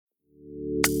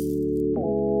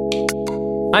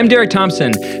I'm Derek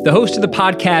Thompson, the host of the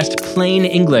podcast Plain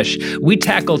English. We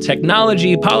tackle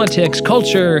technology, politics,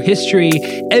 culture, history,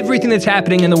 everything that's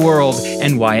happening in the world,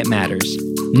 and why it matters.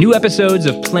 New episodes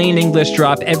of Plain English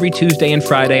drop every Tuesday and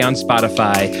Friday on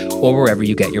Spotify or wherever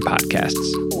you get your podcasts.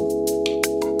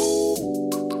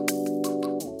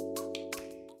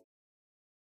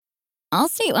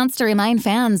 Allstate wants to remind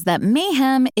fans that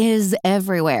mayhem is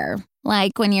everywhere.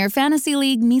 Like when your fantasy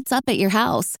league meets up at your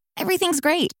house. Everything's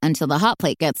great until the hot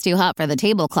plate gets too hot for the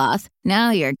tablecloth.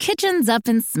 Now your kitchen's up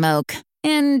in smoke.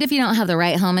 And if you don't have the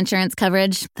right home insurance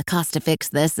coverage, the cost to fix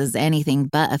this is anything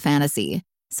but a fantasy.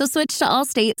 So switch to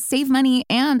Allstate, save money,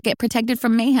 and get protected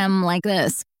from mayhem like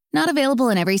this. Not available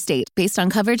in every state based on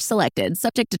coverage selected,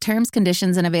 subject to terms,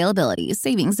 conditions, and availability.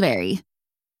 Savings vary.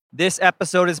 This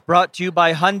episode is brought to you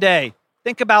by Hyundai.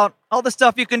 Think about all the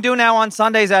stuff you can do now on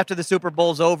Sundays after the Super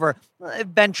Bowl's over.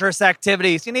 Adventurous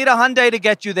activities. You need a Hyundai to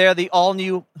get you there. The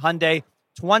all-new Hyundai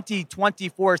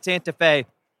 2024 Santa Fe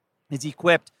is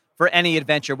equipped for any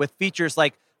adventure with features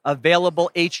like available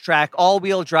H-Track,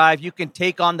 all-wheel drive. You can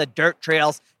take on the dirt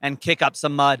trails and kick up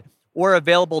some mud. Or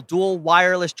available dual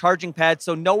wireless charging pads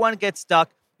so no one gets stuck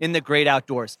in the great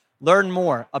outdoors. Learn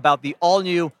more about the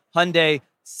all-new Hyundai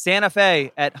Santa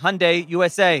Fe at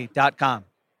HyundaiUSA.com.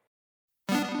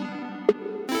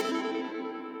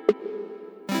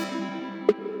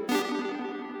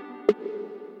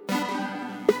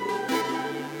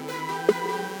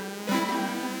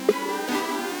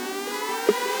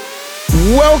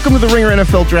 Welcome to the Ringer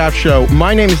NFL Draft Show.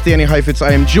 My name is Danny Heifetz.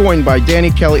 I am joined by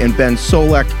Danny Kelly and Ben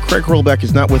Solak. Craig Hurlbeck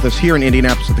is not with us here in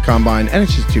Indianapolis at the Combine, and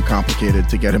it's just too complicated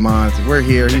to get him on. So we're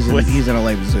here. He's in a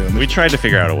late Zoom. We tried to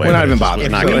figure out a way. We're not even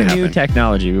bothered. If we knew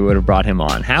technology, we would have brought him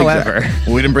on. However,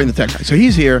 exactly. We didn't bring the tech guy. So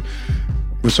he's here.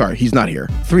 Well, sorry, he's not here.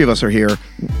 Three of us are here.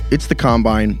 It's the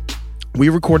Combine.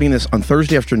 We're recording this on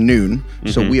Thursday afternoon,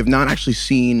 so we have not actually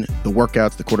seen the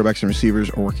workouts. The quarterbacks and receivers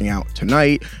are working out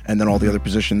tonight, and then all the other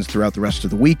positions throughout the rest of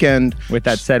the weekend. With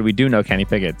that said, we do know Kenny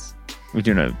Pickett's. We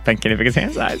do know Kenny Pickett's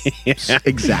hand size. Yeah.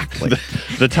 Exactly.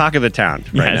 The talk of the town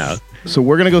right now. So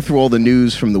we're going to go through all the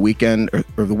news from the weekend,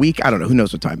 or the week. I don't know. Who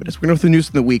knows what time it is. We're going to go through the news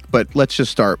of the week, but let's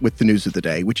just start with the news of the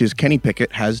day, which is Kenny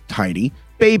Pickett has tiny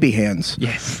baby hands.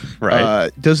 Yes.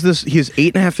 Right. He has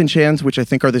 8.5-inch hands, which I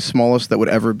think are the smallest that would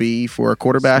ever be for a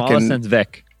quarterback. Smallest since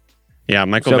Vic. Yeah,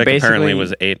 Michael Vick apparently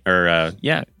was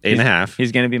 8.5.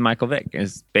 He's going to be Michael Vick.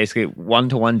 It's basically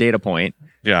one-to-one data point.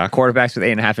 Yeah. Quarterbacks with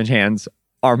 8.5-inch hands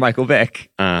are Michael Vick.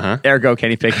 Ergo,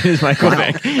 Kenny Pickett is Michael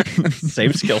Vick.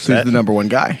 Same skill So set. he's the number one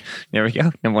guy. There we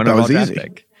go. Number one That overall was draft easy.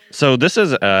 pick. So this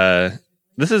is a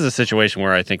situation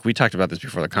where I think we talked about this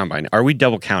before the Combine. Are we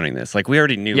double counting this? Like, we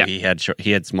already knew he had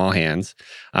small hands.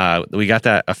 We got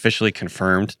that officially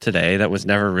confirmed today. That was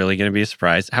never really going to be a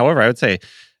surprise. However, I would say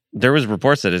there was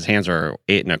reports that his hands are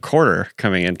 8.25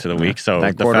 coming into the week. So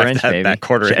that the quarter fact inch, that baby. that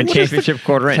quarter inch Championship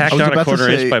quarter inch. tacked on a quarter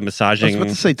inch by massaging. I was about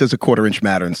to say, does a quarter inch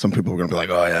matter? And some people are going to be like,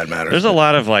 oh, yeah, it matters. There's a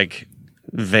lot of like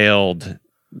veiled,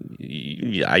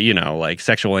 like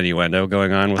sexual innuendo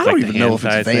going on with I don't like even the know hand if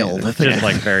it's size. veiled. There's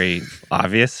like very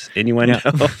obvious innuendo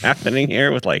happening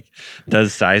here with like,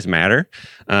 does size matter?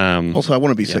 Also, I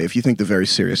want to be safe. You think the very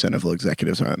serious NFL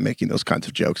executives aren't making those kinds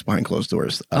of jokes behind closed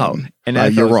doors? An you're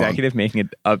NFL wrong. executive making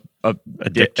a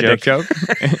dick joke?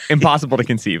 Impossible to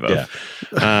conceive of.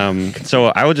 Yeah. So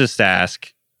I would just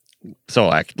ask, so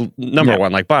like number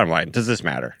one, like bottom line, does this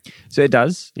matter? So it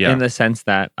does, Yeah. in the sense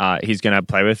that he's going to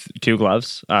play with two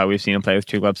gloves. We've seen him play with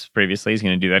two gloves previously. He's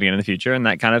going to do that again in the future, and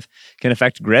that kind of can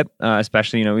affect grip.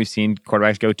 Especially, we've seen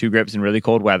quarterbacks go two grips in really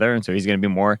cold weather, and so he's going to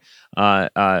be more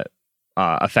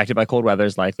affected by cold weather,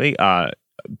 is likely.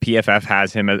 PFF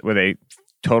has him with a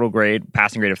total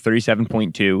passing grade of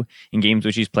 37.2 in games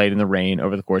which he's played in the rain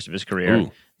over the course of his career.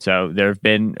 Ooh. So there have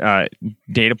been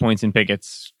data points in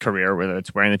Pickett's career, whether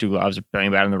it's wearing the two gloves or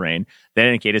playing bad in the rain, that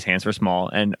indicate his hands were small.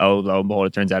 And lo and behold,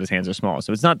 it turns out his hands are small.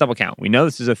 So it's not double count. We know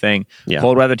this is a thing. Yeah.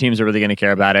 Cold weather teams are really going to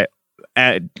care about it.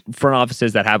 Front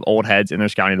offices that have old heads in their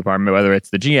scouting department, whether it's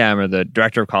the GM or the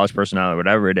director of college personnel or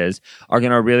whatever it is, are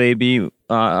going to really be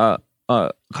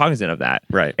cognizant of that.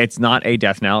 Right. It's not a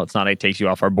death knell. It's not a takes you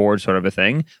off our board sort of a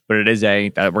thing, but it is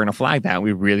that we're going to flag that.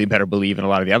 We really better believe in a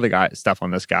lot of the other stuff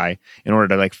on this guy in order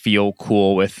to like feel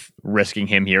cool with risking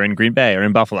him here in Green Bay or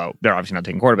in Buffalo. They're obviously not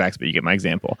taking quarterbacks, but you get my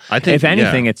example. I think, if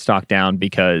anything, it's stocked down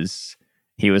because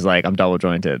he was like, I'm double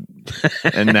jointed.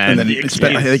 And then, I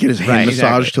think his hand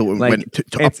massage till it went up to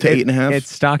 8.5.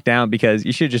 It's stocked down because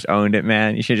you should have just owned it,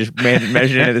 man. You should have just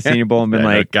measured it at the Senior Bowl and been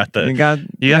like, you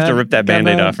have to rip that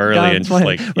Band-Aid off early and just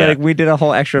like we did a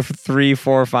whole extra 3,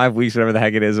 4, 5 weeks, whatever the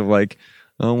heck it is, of like,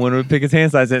 I wonder what Pickett's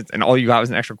hand size is. And all you got was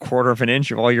an extra quarter of an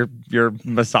inch of all your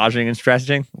massaging and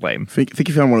stretching. Lame. Think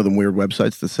you found one of them weird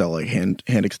websites that sell like hand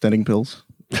extending pills?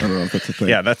 I don't know if that's a thing.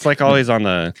 Yeah, that's like always on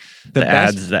the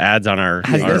ads on our.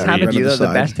 Has this happened to you though? The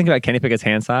side. best thing about Kenny Pickett's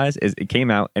hand size is it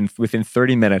came out, and within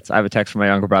 30 minutes, I have a text from my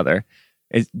younger brother.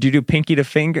 Do you do pinky to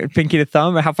finger, pinky to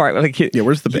thumb, or how far? Like,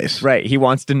 Where's the base? Right. He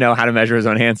wants to know how to measure his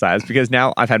own hand size because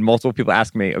now I've had multiple people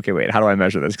ask me, okay, wait, how do I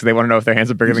measure this? Because they want to know if their hands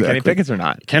are bigger than Kenny Pickett's or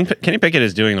not. Kenny Pickett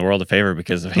is doing the world a favor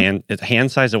because of hand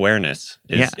size awareness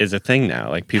is a thing now.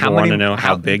 Like people want to know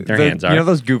how big their hands are. You know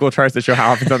those Google charts that show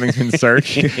how often something's been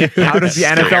searched? How does the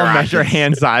NFL measure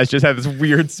hand size? Just have this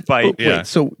weird spike. Wait,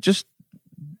 so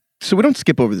we don't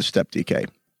skip over the step, DK.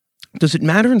 Does it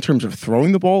matter in terms of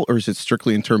throwing the ball, or is it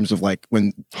strictly in terms of like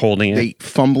when holding they it,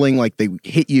 fumbling, like they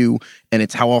hit you, and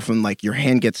it's how often like your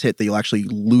hand gets hit that you'll actually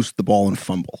loose the ball and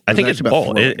fumble? I think it's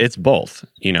both. It's both.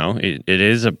 You know, it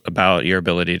is about your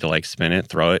ability to like spin it,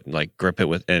 throw it, like grip it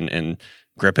with and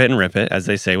grip it and rip it, as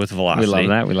they say with velocity.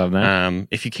 We love that.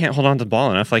 If you can't hold on to the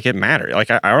ball enough, like it matters. Like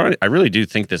I really do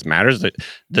think this matters. That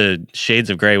the shades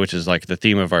of gray, which is like the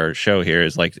theme of our show here,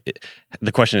 is like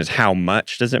the question is how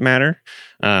much does it matter?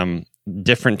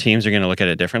 Different teams are going to look at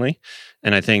it differently,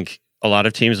 and I think a lot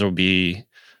of teams will be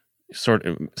some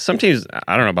teams.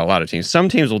 I don't know about a lot of teams. Some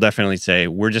teams will definitely say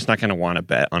we're just not going to want to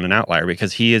bet on an outlier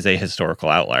because he is a historical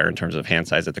outlier in terms of hand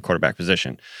size at the quarterback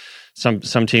position. Some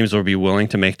teams will be willing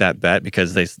to make that bet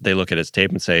because they look at his tape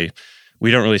and say,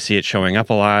 we don't really see it showing up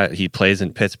a lot. He plays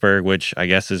in Pittsburgh, which I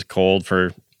guess is cold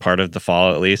for part of the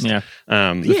fall at least. Yeah.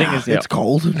 The thing is, it's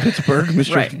cold in Pittsburgh,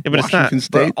 Mr. Right. Yeah, but Washington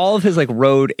it's not. State. But all of his like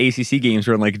road ACC games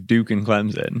were in like Duke and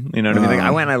Clemson. You know what I mean? Like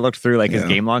I went and I looked through like his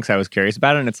game logs. I was curious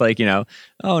about it, and it's like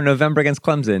November against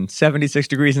Clemson, 76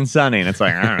 degrees and sunny, and it's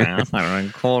like I don't know, it's not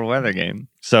a cold weather game.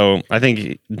 So I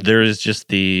think there is just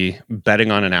the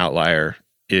betting on an outlier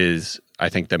is. I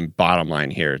think the bottom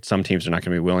line here, some teams are not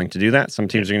going to be willing to do that. Some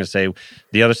teams are going to say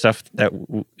the other stuff that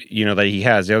that he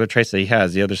has, the other traits that he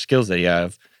has, the other skills that he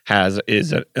has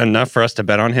is enough for us to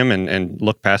bet on him and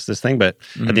look past this thing. But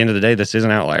at the end of the day, this is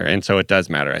an outlier, and so it does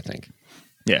matter, I think.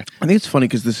 Yeah, I think it's funny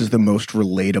because this is the most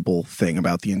relatable thing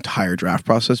about the entire draft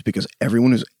process because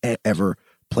everyone who's ever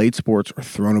played sports or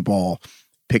thrown a ball.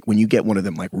 When you get one of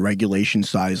them like regulation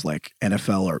size like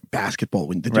NFL or basketball,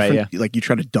 when the different like you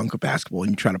try to dunk a basketball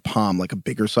and you try to palm like a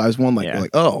bigger size one, like you're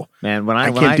like, oh man, when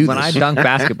I dunk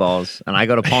basketballs and I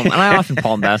go to palm, and I often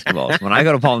palm basketballs. When I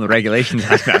go to palm the regulation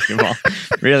size basketball,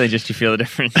 really just you feel the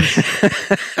difference.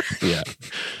 Yeah.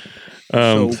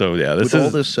 So yeah, with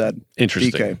all this said,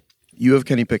 interesting. DK, you have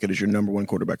Kenny Pickett as your number one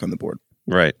quarterback on the board.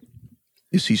 Right.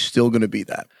 Is he still going to be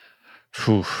that?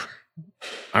 Whew.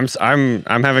 I'm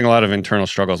having a lot of internal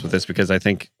struggles with this because I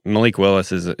think Malik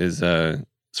Willis is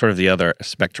sort of the other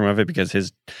spectrum of it because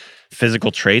his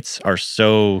physical traits are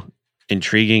so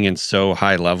intriguing and so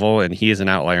high level, and he is an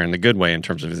outlier in the good way in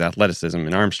terms of his athleticism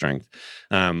and arm strength.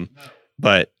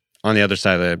 But on the other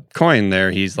side of the coin, there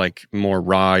he's like more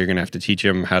raw. You're gonna have to teach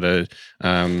him how to.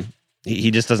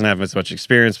 He just doesn't have as much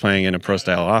experience playing in a pro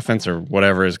style offense or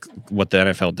whatever is what the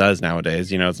NFL does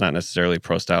nowadays. It's not necessarily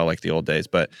pro style like the old days,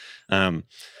 but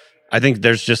I think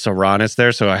there's just a rawness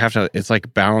there. So it's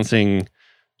like balancing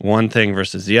one thing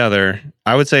versus the other.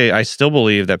 I would say I still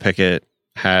believe that Pickett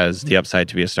has the upside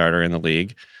to be a starter in the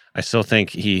league. I still think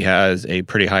he has a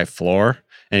pretty high floor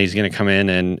and he's going to come in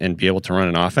and be able to run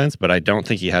an offense, but I don't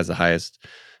think he has the highest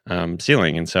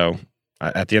ceiling. And so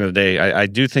at the end of the day, I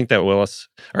do think that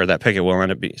Pickett will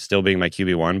end up still being my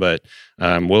QB1, but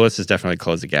Willis has definitely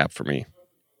closed the gap for me.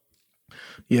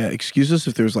 Yeah, excuse us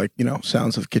if there's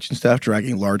sounds of kitchen staff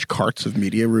dragging large carts of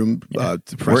media room to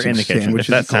We're in the kitchen. If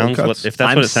that's what it sounds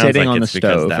I'm sitting like, on the it's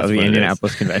because stove that's of the what it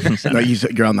Indianapolis is. Convention Center. No,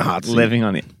 you're on the hot seat. Living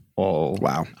on the... Oh,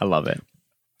 wow. I love it.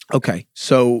 Okay,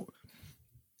 so...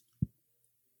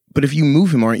 But if you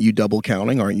move him, aren't you double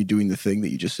counting? Aren't you doing the thing that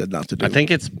you just said not to do? I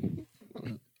think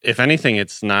if anything,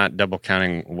 it's not double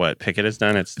counting what Pickett has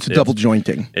done. It's double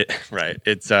jointing. Right.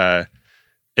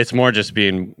 It's more just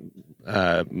being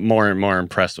more and more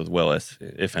impressed with Willis,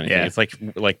 if anything. Yeah. It's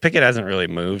like Pickett hasn't really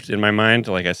moved in my mind.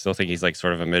 Like I still think he's like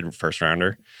sort of a mid first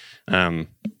rounder. I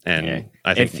think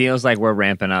it feels like we're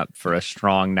ramping up for a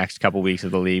strong next couple weeks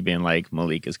of the league being like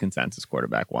Malik is consensus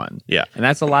quarterback one. Yeah. And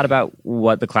that's a lot about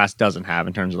what the class doesn't have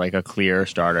in terms of like a clear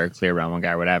starter, clear round one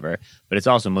guy, whatever. But it's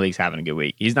also Malik's having a good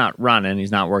week. He's not running,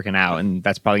 he's not working out, and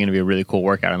that's probably going to be a really cool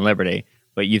workout in Liberty.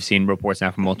 But you've seen reports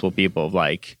now from multiple people of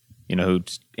like,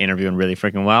 who's interviewing really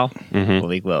freaking well.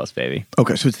 Malik Willis, baby.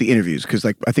 Okay, so it's the interviews because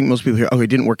I think most people hear, he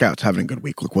didn't work out, it's having a good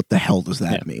week. Like, what the hell does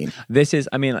that mean? This is,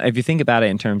 if you think about it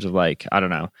in terms of like, I don't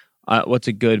know, what's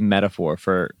a good metaphor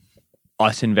for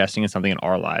us investing in something in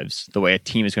our lives the way a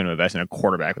team is going to invest in a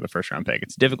quarterback with a first round pick.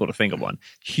 It's difficult to think of one.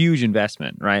 Huge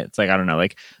investment, right? It's like, I don't know,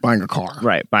 like Buying a car.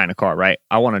 right? Buying a car, right?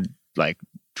 I want to like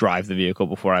drive the vehicle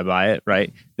before I buy it,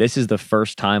 right? This is the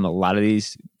first time a lot of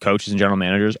these coaches and general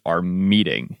managers are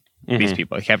meeting these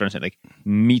people. Like, you have to understand, like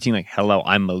meeting, like, hello,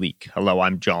 I'm Malik. Hello,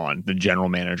 I'm John, the general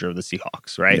manager of the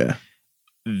Seahawks, right? Yeah.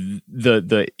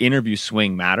 The interview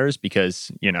swing matters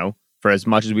because, you know, for as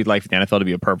much as we'd like for the NFL to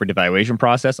be a perfect evaluation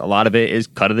process, a lot of it is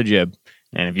cut of the jib.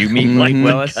 And if you meet Malik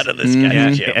Willis, Cut of this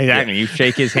guy's jib. exactly. You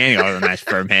shake his hand, you go, oh, a nice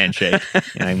firm handshake.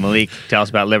 And like, Malik, tell us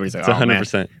about Liberty. He's like, It's oh,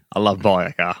 100%. man, I love ball.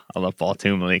 Like, I love ball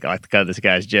too, Malik. I like the cut of this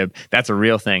guy's jib. That's a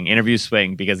real thing. Interviews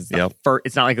swing because it's the first.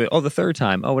 It's not like, oh, the third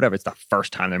time, oh, whatever. It's the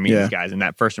first time they're meeting these guys, and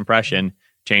that first impression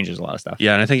changes a lot of stuff.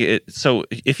 Yeah, and I think so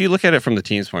if you look at it from the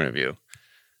team's point of view,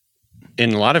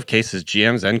 in a lot of cases,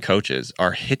 GMs and coaches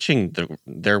are hitching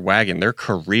their wagon, their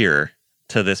career,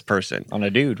 to this person. On a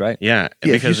dude, right? Yeah.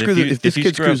 Yeah, because if this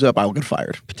kid screws up, I will get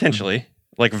fired. potentially,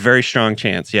 like very strong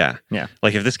chance, yeah. Yeah.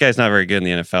 Like if this guy's not very good in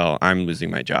the NFL, I'm losing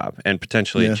my job and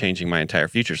potentially changing my entire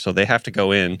future. So they have to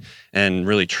go in and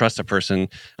really trust a person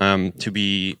to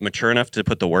be mature enough to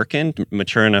put the work in,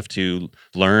 mature enough to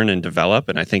learn and develop.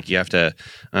 And I think you have to,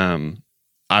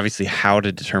 obviously how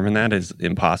to determine that is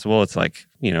impossible. It's like,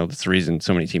 you know, that's the reason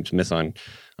so many teams miss on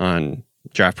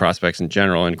draft prospects in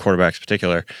general and quarterbacks in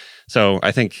particular. So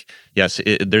I think, yes,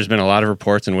 there's been a lot of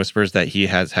reports and whispers that he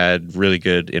has had really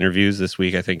good interviews this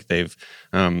week. I think there's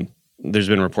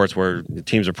been reports where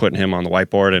teams are putting him on the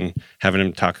whiteboard and having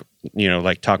him talk, you know,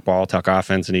 like talk ball, talk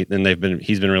offense, and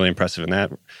he's been really impressive in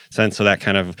that sense. So that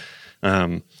kind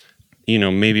of, you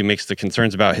know, maybe makes the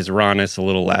concerns about his rawness a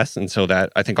little less. And so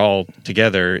that, I think, all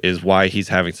together is why he's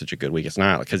having such a good week. It's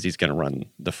not because he's going to run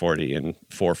the 40 and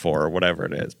 4.4 or whatever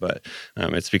it is, but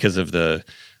it's because of the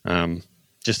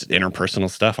just interpersonal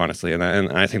stuff, honestly. And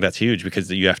I think that's huge because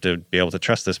you have to be able to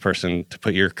trust this person to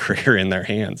put your career in their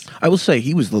hands. I will say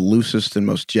he was the loosest and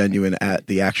most genuine at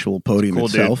the actual podium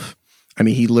itself. Dude. I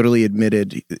mean, he literally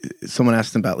admitted, someone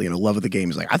asked him about, you know, love of the game.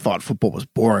 He's like, I thought football was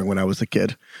boring when I was a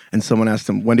kid. And someone asked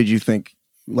him, when did you think,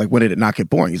 like, when did it not get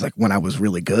boring? He's like, when I was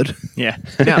really good. Yeah.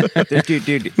 No,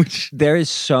 dude, there is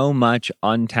so much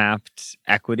untapped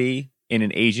equity in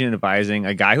an agent advising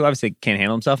a guy who obviously can't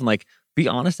handle himself, and like, be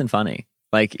honest and funny.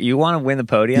 Like, you want to win the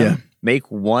podium,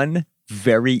 make one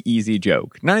very easy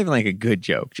joke. Not even like a good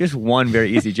joke, just one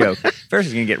very easy joke. First,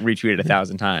 it's going to get retweeted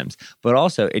 1,000 times. But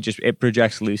also, it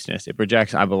projects looseness. It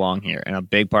projects, I belong here. And a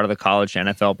big part of the college to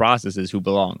NFL process is who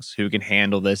belongs, who can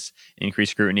handle this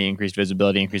increased scrutiny, increased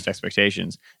visibility, increased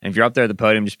expectations. And if you're up there at the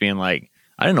podium just being like,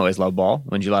 I didn't always love ball.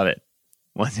 When did you love it?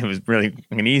 Once it was really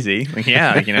fucking easy. Like,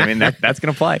 yeah, like, you know what I mean? That's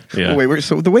going to play. Yeah. Wait,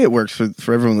 so the way it works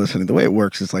for everyone listening, the way it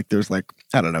works is like there's like,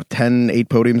 I don't know, 8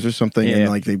 podiums or something. And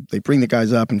like they bring the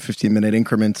guys up in 15-minute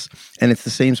increments. And it's the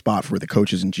same spot where the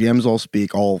coaches and GMs all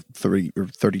speak. All 30 or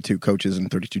 32 coaches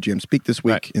and 32 GMs speak this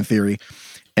week in theory.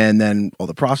 And then all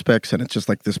the prospects. And it's just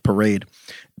like this parade.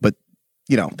 But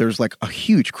you know, there's like a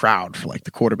huge crowd for like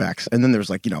the quarterbacks. And then there's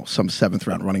like, you know, some 7th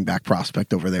round running back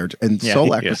prospect over there. And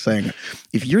Solak was saying,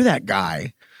 if you're that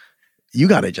guy, you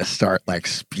got to just start like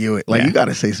spewing. Like you got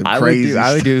to say some crazy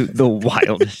I would do the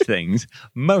wildest things,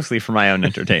 mostly for my own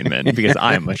entertainment because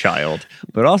I'm a child,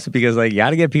 but also because like you got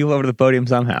to get people over to the podium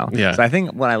somehow. Yeah. So I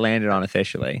think what I landed on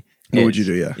officially. What would you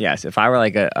do? Yeah. Yes. If I were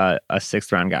like a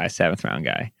 6th round guy, 7th round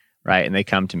guy, right, and they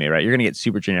come to me, right, you're going to get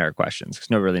super generic questions because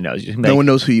nobody really knows you. No one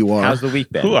knows who you are. How's the week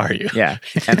been? Who are you? Yeah.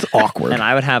 And it's awkward. And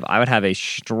I would have a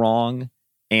strong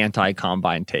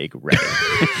anti-combine take ready,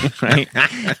 right?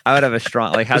 I would have a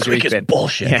strong, like, how's your week been?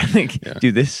 Bullshit. Yeah, like,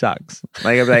 dude, this sucks.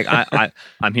 Like, I'd be like,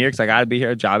 I'm here because I got to be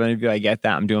here, job interview, I get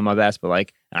that, I'm doing my best, but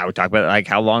like, and I would talk about like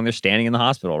how long they're standing in the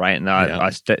hospital, right?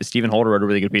 And Stephen Holder wrote a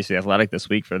really good piece of The Athletic this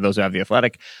week for those who have The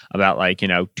Athletic about like, you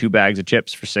know, 2 bags of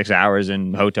chips for 6 hours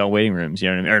in hotel waiting rooms, you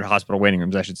know what I mean? Or in hospital waiting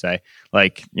rooms, I should say.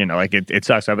 Like, you know, like it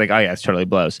sucks. I'd be like, oh yeah, it's totally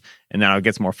blows. And then I would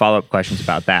get some more follow-up questions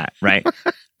about that, right?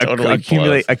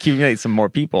 Totally accumulate some more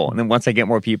people. And then once I get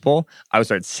more people, I would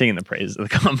start singing the praises of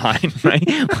the combine, right?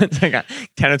 Once I got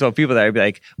 10 or 12 people there, I'd be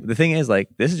like, the thing is, like,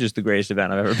 this is just the greatest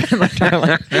event I've ever been in my entire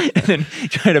life. And then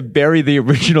try to bury the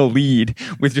original lead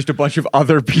with just a bunch of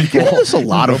other people. That's a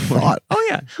lot of thought. Oh,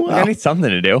 yeah. Wow. Like, I need something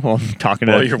to do while I'm talking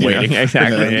to you're waiting.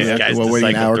 Exactly. Guys well, waiting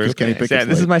an hour because Kenny This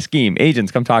Pickett's is late. my scheme.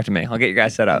 Agents, come talk to me. I'll get you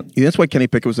guys set up. Yeah, that's why Kenny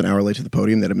Pickett was an hour late to the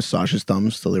podium. They had to massage his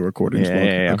thumbs till they were recording.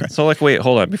 Yeah. Okay. So like, wait,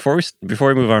 hold on. Before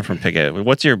we move on from Pickett,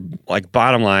 what's your like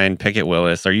bottom line? Pickett,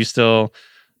 Willis? Are you still?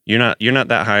 You're not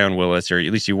that high on Willis, or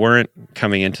at least you weren't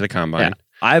coming into the combine.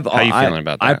 Yeah. How are you feeling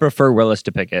about that? I prefer Willis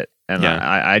to Pickett, and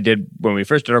I did when we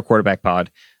first did our quarterback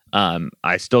pod.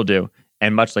 I still do,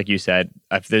 And much like you said,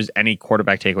 if there's any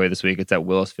quarterback takeaway this week, it's that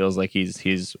Willis feels like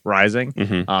he's rising.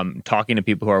 Talking to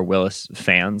people who are Willis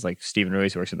fans, like Stephen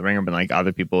Ruiz, who works at the Ringer, but like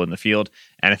other people in the field,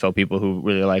 NFL people who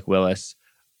really like Willis,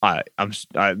 the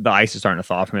ice is starting to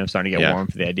thaw for me. I'm starting to get warm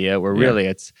for the idea. Where really,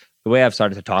 it's the way I've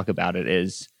started to talk about it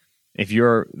is, if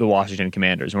you're the Washington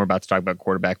Commanders, and we're about to talk about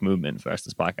quarterback movement for the rest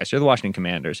of this podcast, you're the Washington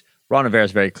Commanders. Ron Rivera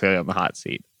is very clearly on the hot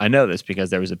seat. I know this because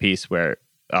there was a piece where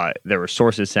there were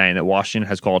sources saying that Washington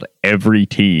has called every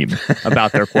team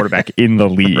about their quarterback in the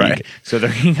league. Right. So they're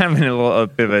kind of in a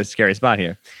bit of a scary spot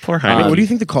here. Poor Heine. What do you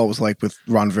think the call was like with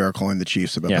Ron Rivera calling the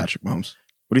Chiefs about Patrick Mahomes?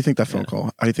 What do you think that phone call?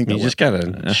 How do you think that You just got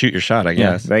to shoot your shot, I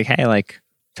guess. Like, hey, like,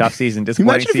 tough season,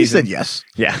 disappointing season. Imagine if he said yes.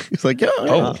 Yeah. He's like, yeah,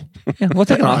 we'll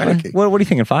take an offer. What are you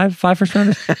thinking? Five first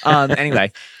rounders?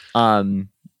 Anyway,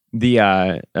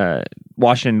 the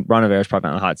Washington, Ron Rivera is probably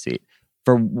on the hot seat.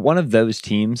 For one of those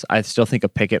teams, I still think a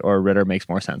Pickett or a Ritter makes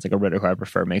more sense. Like a Ritter, who I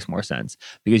prefer, makes more sense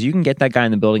because you can get that guy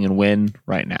in the building and win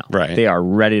right now. Right. They are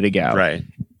ready to go. Right.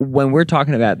 When we're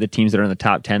talking about the teams that are in the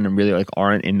top 10 and really like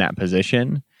aren't in that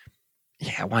position,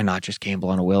 why not just gamble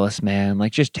on a Willis, man?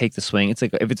 Like, just take the swing. It's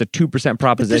like, if it's a 2%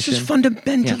 proposition. But this is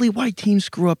fundamentally why teams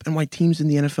screw up and why teams in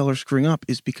the NFL are screwing up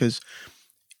is because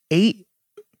 8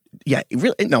 to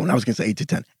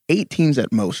 10. 8 teams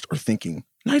at most are thinking,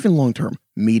 not even long term,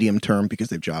 medium term, because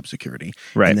they have job security.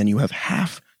 Right. And then you have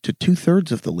half to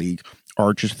 2/3 of the league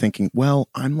are just thinking, well,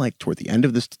 I'm like toward the end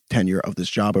of this tenure of this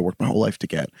job I worked my whole life to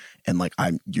get. And like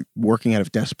I'm working out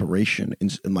of desperation.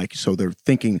 And like, so they're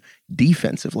thinking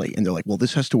defensively and they're like, well,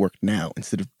 this has to work now.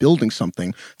 Instead of building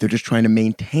something, they're just trying to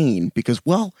maintain because,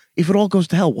 well, if it all goes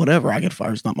to hell, whatever, I get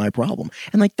fired, it's not my problem.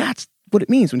 And like, that's what it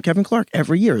means when Kevin Clark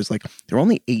every year is like, there are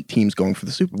only 8 teams going for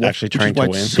the Super Bowl. Actually trying to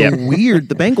win. It's so weird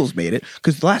the Bengals made it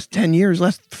because the last 10 years,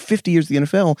 last 50 years of the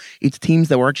NFL, it's teams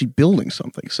that were actually building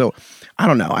something. So I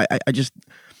don't know. I just,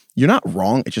 you're not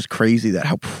wrong. It's just crazy that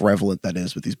how prevalent that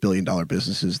is with these billion-dollar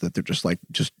businesses that they're just like,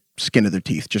 just skin of their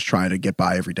teeth, just trying to get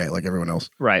by every day like everyone else.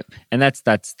 Right. And that's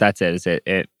it. Is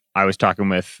it I was talking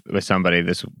with somebody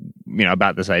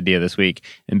about this idea this week,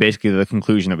 and basically the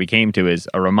conclusion that we came to is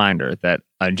a reminder that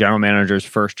a general manager's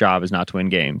first job is not to win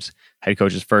games. Head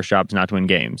coach's first job is not to win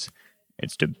games.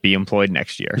 It's to be employed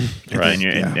next year. Right.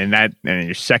 And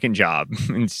your second job.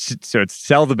 So it's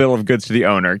sell the bill of goods to the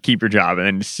owner, keep your job, and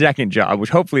then the second job, which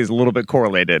hopefully is a little bit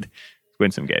correlated,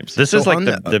 win some games. This is like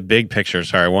the big picture.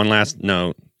 Sorry, one last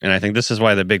note. And I think this is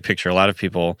why the big picture, a lot of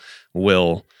people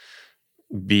will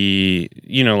be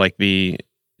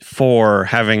for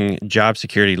having job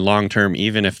security long term,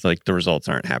 even if like the results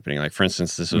aren't happening. Like, for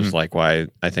instance, this was like why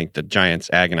I think the Giants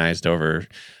agonized over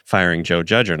firing Joe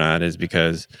Judge or not, is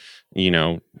because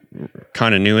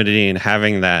continuity and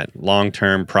having that long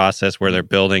term process where they're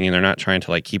building and they're not trying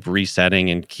to like keep resetting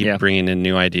and keep bringing in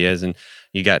new ideas. And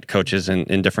you got coaches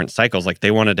in different cycles. Like,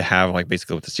 they wanted to have, like,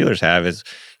 basically what the Steelers have is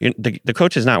the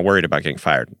coach is not worried about getting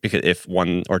fired, because if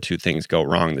 1 or 2 things go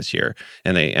wrong this year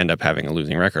and they end up having a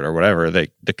losing record or whatever,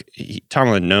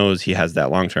 Tomlin knows he has that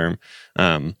long-term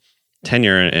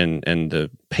tenure and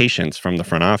the patience from the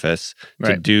front office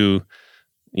to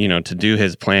do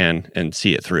his plan and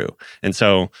see it through. And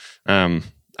so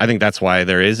I think that's why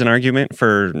there is an argument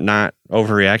for not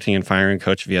overreacting and firing a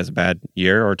coach if he has a bad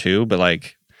year or 2, but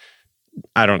like,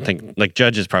 I don't think, like,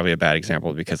 Judge is probably a bad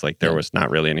example because like there was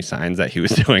not really any signs that he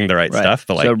was doing the right stuff.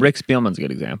 But like, so Rick Spielman's a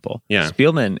good example. Yeah,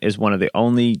 Spielman is one of the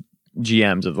only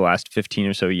GMs of the last 15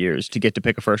 or so years to get to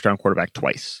pick a first-round quarterback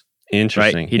twice.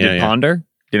 Interesting. Right? He did Ponder,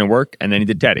 didn't work, and then he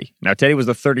did Teddy. Now Teddy was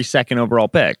the 32nd overall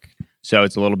pick, so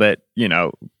it's a little bit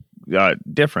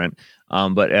different.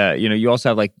 But you also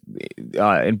have like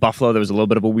in Buffalo, there was a little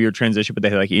bit of a weird transition, but they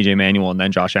had like EJ Manuel and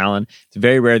then Josh Allen. It's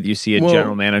very rare that you see a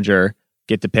general manager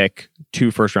get to pick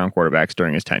 2 first-round quarterbacks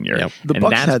during his tenure. Yep. The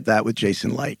Bucs had that with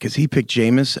Jason Light because he picked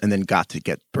Jameis and then got to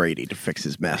get Brady to fix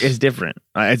his mess. It's different.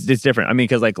 It's different. I mean,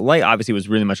 because like Light obviously was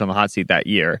really much on the hot seat that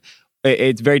year.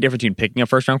 It's very different between picking a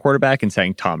first-round quarterback and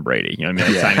saying Tom Brady. You know what I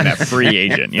mean? Like signing that free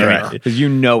agent. You know, because you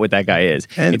know what that guy is.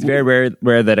 And it's very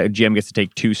rare that a GM gets to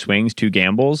take 2 swings, 2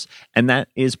 gambles, and that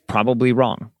is probably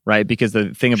wrong, right? Because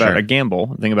the thing about a gamble,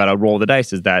 the thing about a roll of the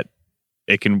dice is that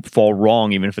it can fall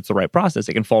wrong, even if it's the right process.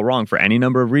 It can fall wrong for any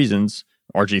number of reasons.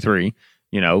 RG3,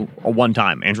 one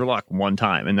time. Andrew Luck, one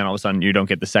time. And then all of a sudden, you don't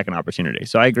get the second opportunity.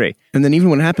 So I agree. And then even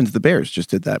when it happens, the Bears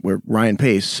just did that, where Ryan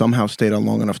Pace somehow stayed on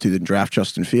long enough to draft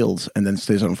Justin Fields and then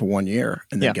stays on for 1 year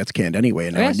and then gets canned anyway.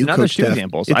 And now a new coach 2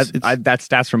 examples. That's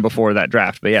stats from before that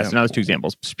draft. But yes, now there's 2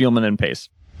 examples. Spielman and Pace.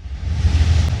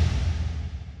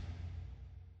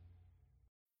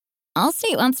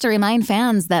 Allstate wants to remind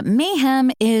fans that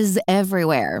mayhem is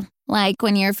everywhere. Like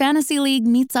when your fantasy league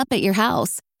meets up at your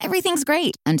house. Everything's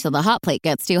great until the hot plate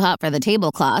gets too hot for the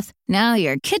tablecloth. Now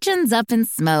your kitchen's up in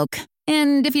smoke.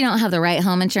 And if you don't have the right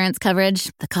home insurance coverage,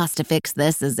 the cost to fix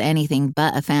this is anything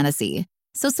but a fantasy.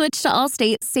 So switch to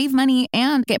Allstate, save money,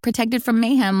 and get protected from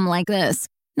mayhem like this.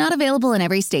 Not available in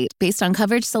every state based on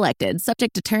coverage selected,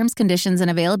 subject to terms, conditions,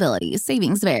 and availability.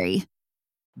 Savings vary.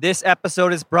 This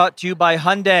episode is brought to you by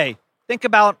Hyundai. Think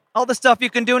about all the stuff you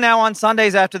can do now on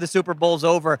Sundays after the Super Bowl's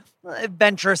over.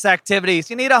 Adventurous activities.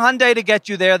 You need a Hyundai to get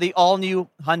you there. The all-new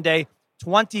Hyundai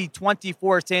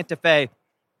 2024 Santa Fe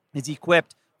is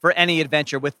equipped for any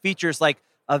adventure with features like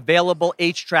available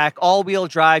H-Track, all-wheel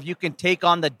drive. You can take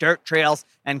on the dirt trails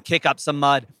and kick up some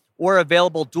mud. Or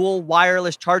available dual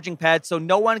wireless charging pads so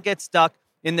no one gets stuck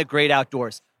in the great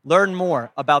outdoors. Learn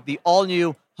more about the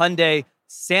all-new Hyundai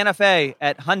Santa Fe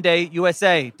at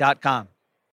HyundaiUSA.com.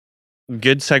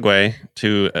 Good segue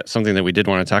to something that we did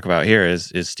want to talk about here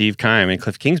is Steve Keim and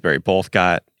Cliff Kingsbury both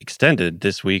got extended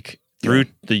this week through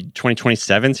the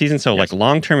 2027 season. So like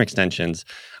long-term extensions.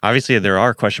 Obviously, there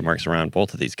are question marks around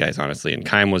both of these guys, honestly. And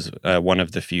Keim was one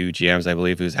of the few GMs, I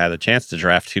believe, who's had a chance to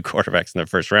draft 2 quarterbacks in the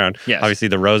first round. Yes. Obviously,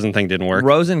 the Rosen thing didn't work.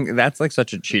 Rosen, that's like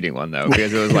such a cheating one, though,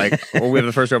 because it was like, well, we have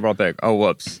the first overall pick. Oh,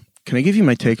 whoops. Can I give you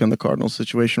my take on the Cardinals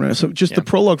situation right now? So just the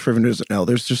prologue for everyone who doesn't know,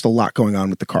 there's just a lot going on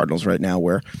with the Cardinals right now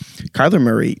where Kyler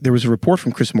Murray, there was a report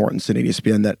from Chris Mortensen at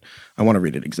ESPN that, I want to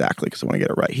read it exactly because I want to get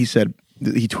it right. He said,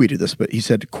 he tweeted this, but he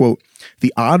said, quote,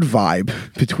 the odd vibe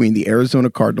between the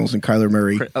Arizona Cardinals and Kyler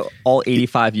Murray. All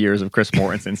 85 years of Chris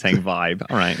Mortensen saying vibe.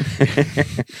 All right.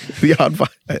 The odd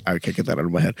vibe, I can't get that out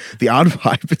of my head. The odd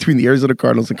vibe between the Arizona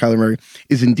Cardinals and Kyler Murray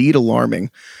is indeed alarming.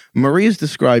 Murray is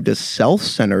described as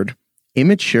self-centered,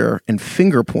 immature, and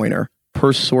finger pointer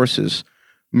per sources.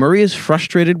 Murray is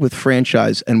frustrated with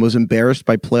franchise and was embarrassed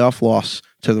by playoff loss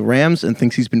to the Rams and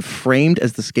thinks he's been framed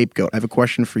as the scapegoat. I have a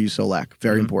question for you, Solak.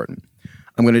 Very important.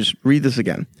 I'm going to just read this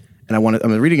again. And I'm going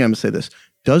to read it again and say this.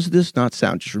 Does this not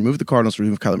sound, just remove the Cardinals,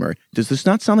 remove Kyler Murray, does this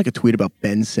not sound like a tweet about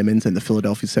Ben Simmons and the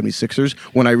Philadelphia 76ers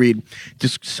when I read,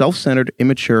 just self-centered,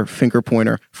 immature, finger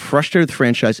pointer, frustrated with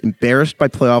franchise, embarrassed by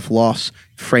playoff loss,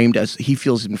 framed as, he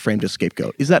feels he's been framed as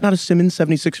scapegoat. Is that not a Simmons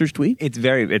 76ers tweet? It's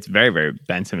very, very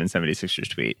Ben Simmons 76ers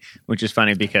tweet, which is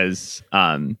funny because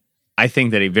I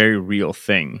think that a very real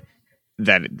thing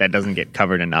that doesn't get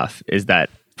covered enough is that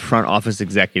front office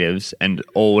executives and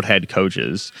old head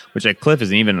coaches, which like Cliff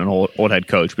isn't even an old head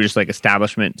coach, but just like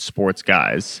establishment sports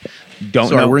guys, don't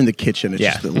know. We're in the kitchen. It's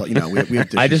just, we have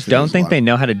I just don't think they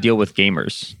know how to deal with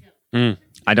gamers.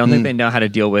 I don't think they know how to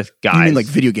deal with guys. You mean like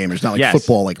video gamers, not like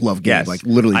football, like love games, like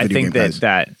literally video game guys.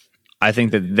 I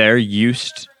think that they're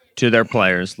used to their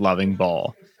players loving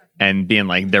ball and being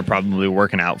like, they're probably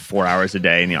working out 4 hours a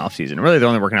day in the offseason. Really, they're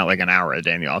only working out like an hour a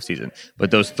day in the offseason.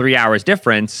 But those 3 hours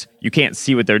difference, you can't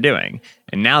see what they're doing.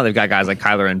 And now they've got guys like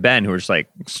Kyler and Ben who are just like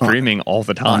streaming all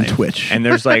the time. On Twitch. And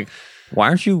there's like, why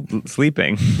aren't you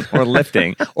sleeping or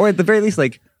lifting? Or at the very least,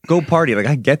 like, go party. Like,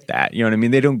 I get that. You know what I mean?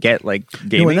 They don't get like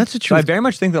gaming. No, and that's the truth. So I very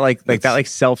much think that like that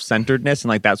self-centeredness and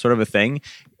like that sort of a thing.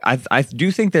 I do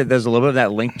think that there's a little bit of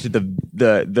that link to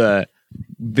the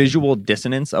visual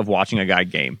dissonance of watching a guy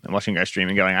game and watching a guy stream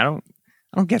and going, I don't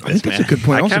get this. I think that's a good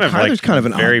point. I also, Kyler's kind of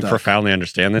an very profoundly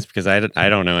understand this because I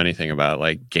don't know anything about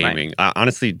like gaming. Right.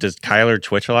 Honestly, does Kyler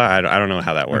Twitch a lot? I don't know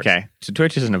how that works. Okay, so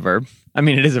Twitch isn't a verb. I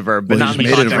mean, it is a verb, but not made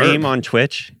it a verb on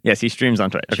Twitch. Yes, he streams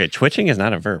on Twitch. Okay, twitching is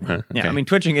not a verb, huh? Yeah, okay. I mean,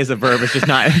 twitching is a verb. It's just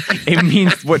not. It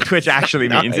means what Twitch actually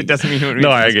means. It doesn't mean what it means.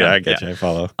 No, I get you. I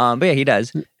follow. But yeah, he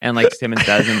does, and like Simmons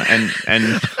does, and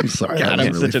I'm sorry, God,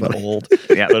 I'm really such funny. an old.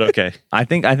 Yeah, but okay. I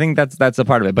think that's a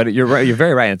part of it. But you're right. You're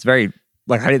very right. It's very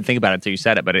like I didn't think about it until you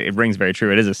said it, but it rings very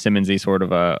true. It is a Simmonsy sort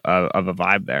of a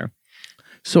vibe there.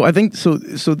 So I think so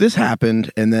this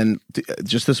happened, and then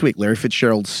just this week, Larry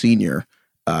Fitzgerald Sr.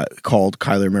 Called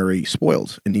Kyler Murray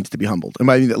spoiled and needs to be humbled.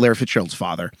 And I mean, Larry Fitzgerald's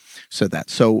father said that.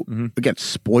 So again,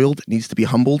 spoiled, needs to be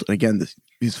humbled. And again,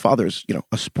 his father's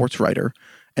a sports writer,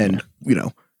 and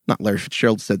not Larry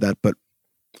Fitzgerald said that, but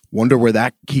wonder where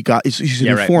that he got. He's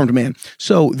an informed man.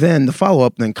 So then the follow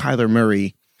up, then Kyler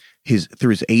Murray, through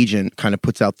his agent, kind of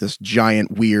puts out this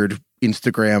giant weird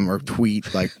Instagram or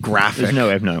tweet like graphic. There's no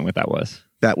way of knowing what that was.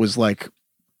 That was like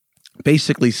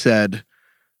basically said,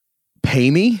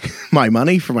 pay me my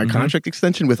money for my contract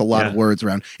extension with a lot of words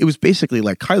around. It was basically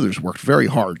like Kyler's worked very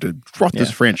hard to brought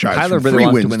this franchise Kyler from really 3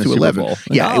 wants to wins win to the 11. Super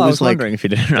Bowl. Yeah, it was like if he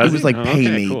did. It was like pay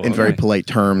me in very polite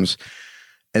terms,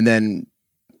 and then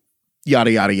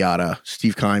yada yada yada.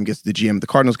 Steve Keim gets the GM of the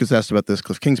Cardinals gets asked about this.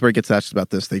 Cliff Kingsbury gets asked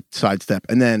about this. They sidestep,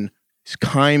 and then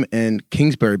Keim and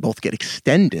Kingsbury both get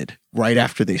extended right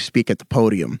after they speak at the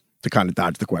podium to kind of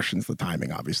dodge the questions, the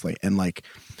timing, obviously, and like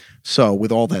so.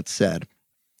 With all that said,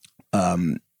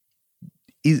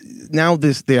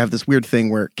 they have this weird thing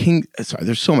where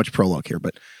there's so much prologue here,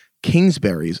 but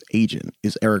Kingsbury's agent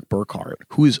is Eric Burkhart,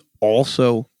 who is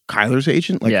also Kyler's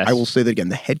agent. Like, I will say that again,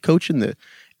 the head coach and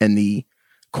the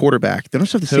quarterback, they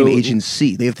don't have the same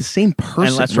agency. They have the same person.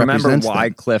 And let's remember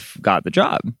why Cliff got the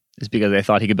job is because they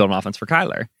thought he could build an offense for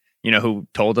Kyler. You know who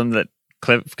told him that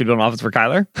Cliff could build an offense for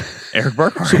Kyler? Eric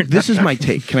Burkhart. So this is my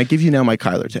take. Can I give you now my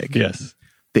Kyler take? Yes.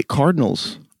 The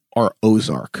Cardinals are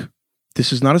Ozark.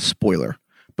 This is not a spoiler,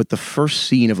 but the first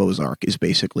scene of Ozark is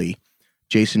basically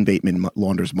Jason Bateman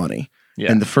launders money.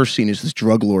 Yeah. And the first scene is this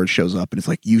drug lord shows up and it's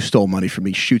like, you stole money from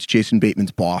me, shoots Jason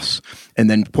Bateman's boss, and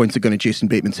then points a gun at Jason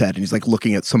Bateman's head. And he's like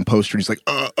looking at some poster and he's like,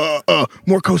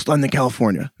 more coastline than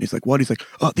California. And he's like, what? He's like,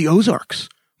 the Ozarks,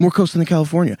 more coastline than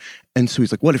California. And so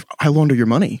he's like, what if I launder your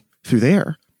money through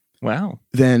there? Wow.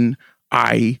 Then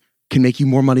I can make you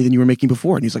more money than you were making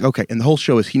before. And he's like, okay. And the whole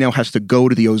show is he now has to go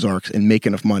to the Ozarks and make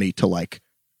enough money to like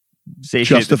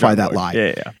justify that lie.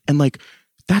 Yeah. And like,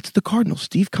 that's the Cardinals.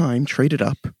 Steve Keim traded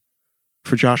up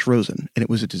for Josh Rosen, and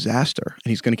it was a disaster, and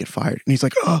he's going to get fired. And he's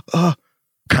like,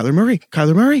 Kyler Murray.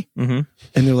 Mm-hmm.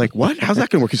 And they're like, what? How's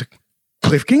that going to work? He's like,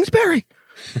 Cliff Kingsbury.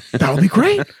 That'll be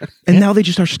great. And now they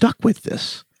just are stuck with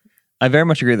this. I very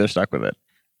much agree they're stuck with it.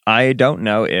 I don't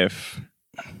know if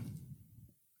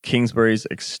Kingsbury's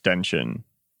extension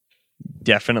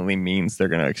definitely means they're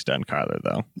going to extend Kyler,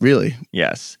 though. Really?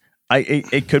 Yes.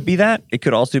 It could be that. It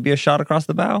could also be a shot across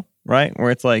the bow, right?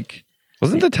 Where it's like...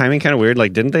 Wasn't the timing kind of weird?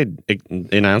 Like, didn't they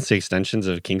announce the extensions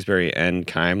of Kingsbury and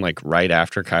Keim like right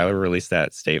after Kyler released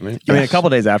that statement? I mean, a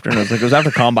couple days after, and it was after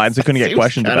Combine, so couldn't get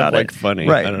questions about it. Like funny,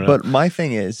 right? I don't know. But my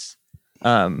thing is,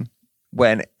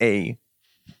 when a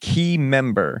key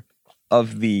member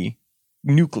of the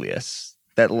nucleus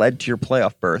that led to your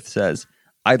playoff berth says,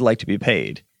 "I'd like to be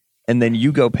paid," and then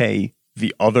you go pay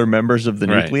the other members of the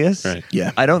nucleus,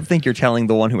 yeah, I don't think you're telling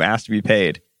the one who asked to be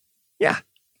paid, yeah.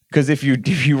 Because if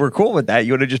you were cool with that,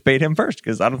 you would have just paid him first.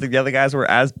 Because I don't think the other guys were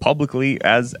as publicly,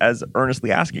 as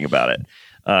earnestly asking about it.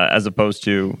 As opposed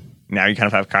to now you kind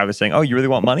of have Kyler saying, "Oh, you really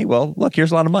want money? Well, look,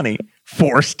 here's a lot of money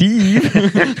for Steve."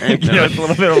 It's a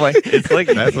little bit of like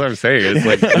that's what I'm saying. It's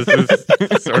like this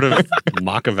is sort of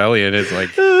Machiavellian. It's like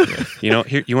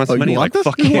here you want some money? Like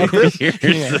fuck you.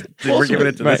 We're giving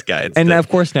it to this guy. And of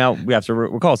course now we have to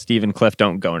recall Steve and Cliff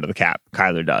don't go into the cap.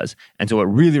 Kyler does, and so what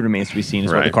really remains to be seen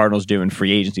is what the Cardinals do in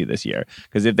free agency this year.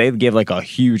 Because if they give like a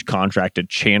huge contract to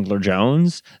Chandler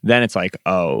Jones, then it's like,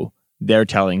 oh, they're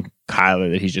telling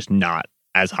Kyler that he's just not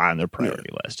as high on their priority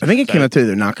list. I think it came out today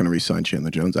they're not going to re-sign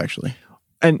Chandler Jones, actually.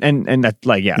 And that,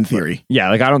 like, yeah. In theory. Yeah,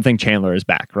 like, I don't think Chandler is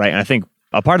back, right? And I think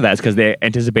a part of that is because they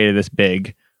anticipated this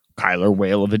big Kyler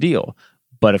whale of a deal.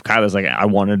 But if Kyler's like, I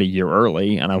want it a year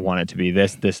early, and I want it to be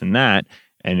this, and that,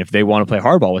 and if they want to play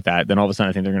hardball with that, then all of a sudden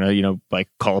I think they're going to, like,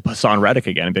 call up Hassan Reddick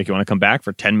again and be like, you want to come back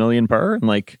for $10 million per? And,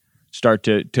 like, start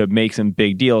to make some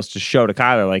big deals to show to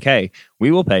Kyler, like, hey,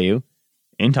 we will pay you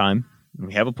in time.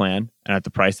 We have a plan and at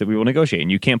the price that we will negotiate, and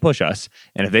you can't push us.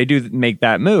 And if they do make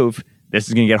that move, this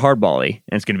is going to get hardball-y,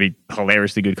 and it's going to be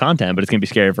hilariously good content, but it's going to be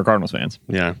scary for Cardinals fans.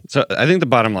 Yeah. So I think the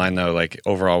bottom line, though, like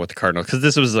overall with the Cardinals, because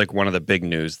this was like one of the big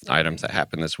news items that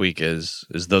happened this week is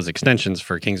those extensions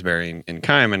for Kingsbury and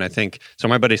Keim. And I think, so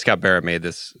my buddy Scott Barrett made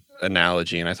this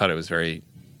analogy, and I thought it was very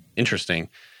interesting.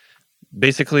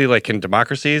 Basically, like in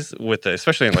democracies,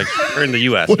 especially in or in the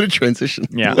U.S. What a transition!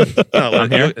 Yeah,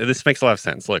 this makes a lot of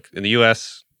sense. Look, in the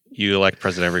U.S., you elect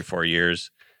president every 4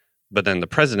 years, but then the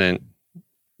president,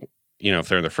 if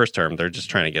they're in their first term, they're just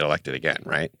trying to get elected again,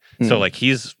 right? Mm. So, like,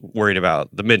 he's worried about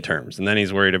the midterms, and then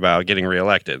he's worried about getting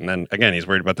reelected, and then again, he's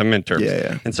worried about the midterms.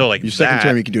 Yeah. And so, like, your second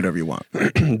term, you can do whatever you want.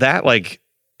 That, like,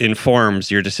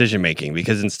 informs your decision making,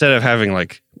 because instead of having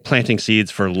like planting seeds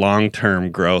for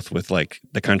long-term growth with like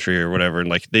the country or whatever, and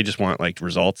like they just want like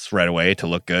results right away to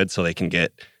look good so they can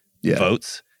get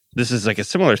votes. This is like a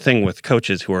similar thing with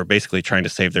coaches who are basically trying to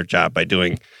save their job by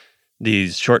doing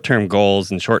these short-term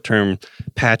goals and short-term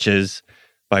patches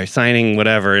by signing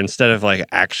whatever, instead of like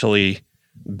actually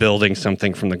building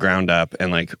something from the ground up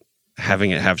and like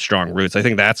having it have strong roots. I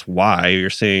think that's why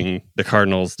you're seeing the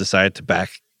Cardinals decide to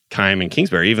back Keim and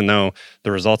Kingsbury, even though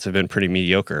the results have been pretty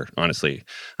mediocre, honestly.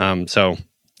 So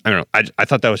I don't know. I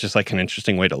thought that was just like an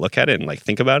interesting way to look at it and like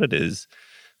think about it is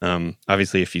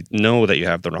obviously if you know that you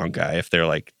have the wrong guy, if they're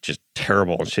like just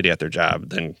terrible and shitty at their job,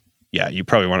 then yeah, you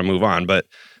probably want to move on. But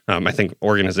I think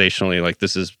organizationally, like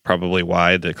this is probably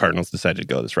why the Cardinals decided to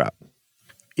go this route.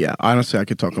 Yeah, honestly, I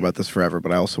could talk about this forever,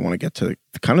 but I also want to get to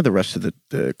kind of the rest of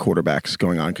the quarterbacks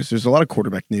going on because there's a lot of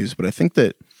quarterback news. But I think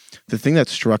that the thing that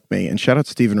struck me, and shout out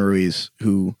to Stephen Ruiz,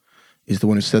 who is the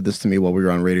one who said this to me while we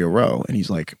were on Radio Row, and he's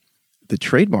like, the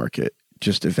trade market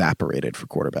just evaporated for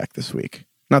quarterback this week.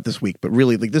 not this week, but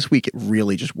really like this week, it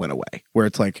really just went away. Where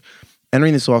it's like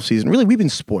entering this offseason, really we've been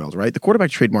spoiled, right? The quarterback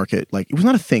trade market, like it was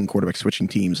not a thing. Quarterback switching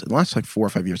teams in the last like 4 or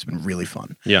 5 years have been really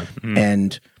fun. Yeah,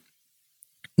 and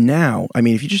now, I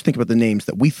mean, if you just think about the names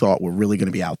that we thought were really going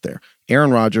to be out there,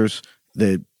 Aaron Rodgers,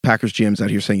 the Packers GM's out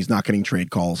here saying he's not getting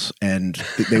trade calls and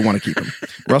they want to keep him.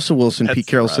 Russell Wilson, Pete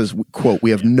Carroll says, quote,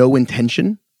 "We have no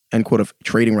intention," end quote, of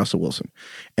trading Russell Wilson.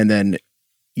 And then,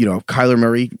 Kyler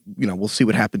Murray, we'll see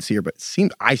what happens here, but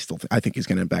I think he's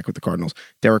going to end back with the Cardinals.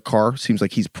 Derek Carr seems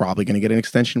like he's probably going to get an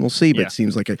extension. We'll see, but it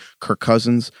seems like Kirk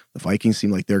Cousins, the Vikings seem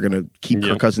like they're going to keep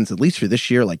Kirk Cousins at least for this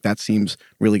year. Like that seems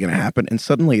really going to happen. And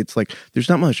suddenly it's like, there's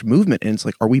not much movement. And it's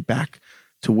like, are we back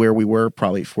to where we were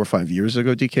probably 4 or 5 years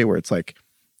ago, DK, where it's like,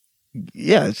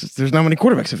 yeah, it's just, there's not many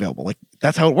quarterbacks available. Like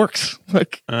that's how it works.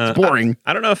 Like it's boring.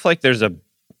 I don't know if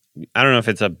I don't know if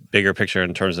it's a bigger picture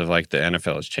in terms of like the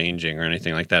NFL is changing or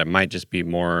anything like that. It might just be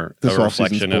more a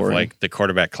reflection of like the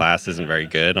quarterback class isn't very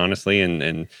good, honestly,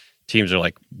 and teams are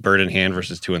like bird in hand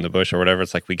versus two in the bush or whatever.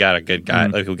 It's like we got a good guy,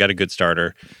 like we got a good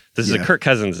starter. This is Kirk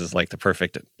Cousins is like the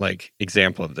perfect like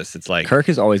example of this. It's like Kirk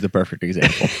is always the perfect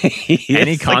example.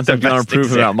 Any concept you want to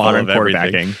prove about modern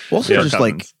quarterbacking. Also, just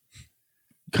like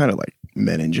kind of like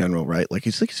men in general, right? Like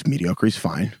he's mediocre. He's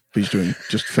fine. But he's doing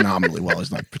just phenomenally well.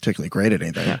 He's not particularly great at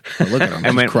anything. But look at him.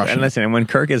 And when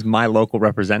Kirk is my local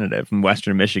representative from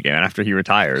Western Michigan after he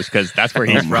retires, because that's where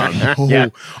he's from.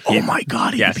 Oh my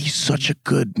God, he'd be such a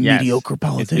good mediocre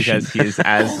politician. It's because he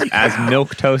is as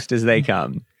milquetoast as they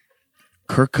come.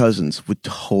 Kirk Cousins would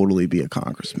totally be a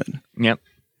congressman. Yep.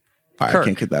 I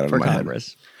can't get that out of my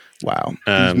Congress. Head. Wow.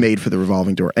 He's made for the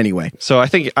revolving door. Anyway. So I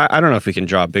think, I don't know if we can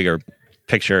draw a bigger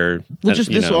picture. Well, just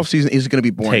this offseason is going to be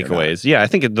boring. Takeaways. Yeah, I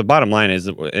think the bottom line is,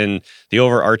 in the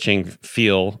overarching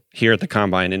feel here at the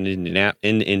Combine in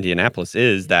Indianapolis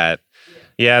is that,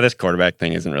 this quarterback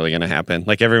thing isn't really going to happen.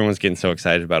 Like everyone's getting so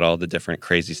excited about all the different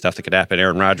crazy stuff that could happen.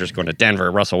 Aaron Rodgers going to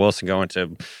Denver, Russell Wilson going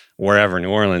to wherever,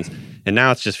 New Orleans. And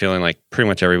now it's just feeling like pretty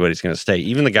much everybody's going to stay.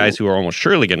 Even the guys who are almost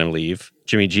surely going to leave,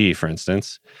 Jimmy G, for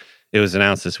instance, it was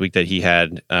announced this week that he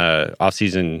had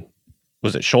offseason,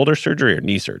 was it shoulder surgery or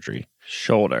knee surgery?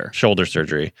 Shoulder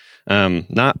surgery.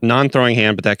 Not non-throwing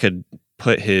hand, but that could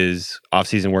put his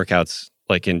off-season workouts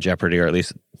like in jeopardy, or at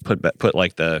least put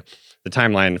like the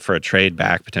timeline for a trade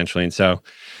back potentially. And so,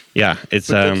 it's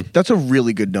that's a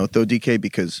really good note though, DK,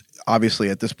 because obviously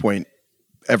at this point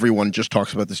everyone just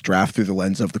talks about this draft through the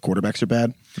lens of the quarterbacks are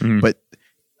bad. But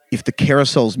if the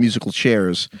carousel's musical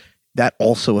chairs, that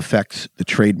also affects the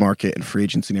trade market and free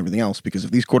agency and everything else, because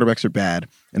if these quarterbacks are bad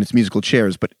and it's musical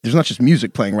chairs, but there's not just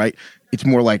music playing, right? It's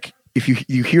more like if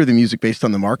you hear the music based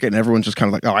on the market and everyone's just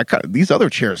kind of like, these other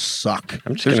chairs suck.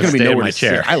 I'm just going to be nowhere to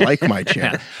chair. I like my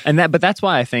chair. But that's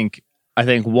why I think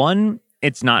one,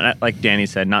 it's not, like Danny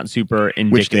said, not super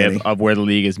indicative of where the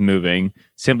league is moving,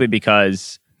 simply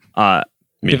because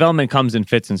development comes in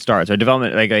fits and starts. Or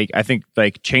development, I think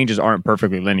changes aren't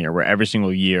perfectly linear, where every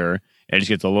single year it just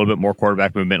gets a little bit more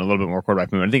quarterback movement, a little bit more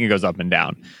quarterback movement. I think it goes up and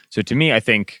down. So to me, I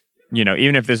think,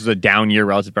 even if this is a down year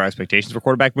relative to our expectations for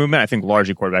quarterback movement, I think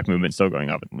largely quarterback movement is still going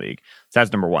up in the league. So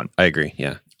that's number one. I agree,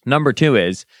 yeah. Number two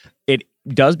is it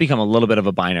does become a little bit of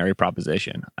a binary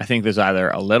proposition. I think there's either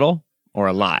a little or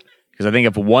a lot. Because I think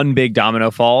if one big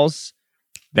domino falls,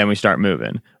 then we start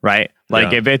moving, right?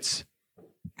 Like if it's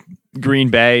Green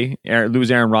Bay,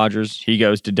 lose Aaron Rodgers, he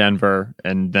goes to Denver,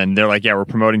 and then they're like, we're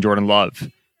promoting Jordan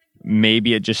Love.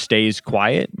 Maybe it just stays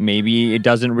quiet. Maybe it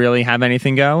doesn't really have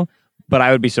anything go. But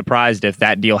I would be surprised if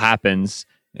that deal happens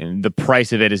and the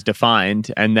price of it is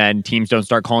defined, and then teams don't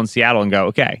start calling Seattle and go,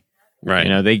 okay.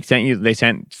 Right. They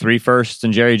sent 3 firsts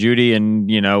and Jerry Jeudy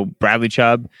and, Bradley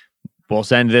Chubb. We'll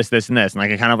send this, and this. And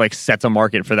it kind of sets a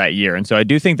market for that year. And so I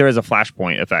do think there is a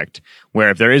flashpoint effect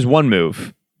where if there is one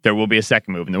move, there will be a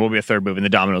second move, and there will be a third move, and the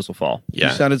dominoes will fall.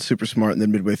 Yeah. You sounded super smart, and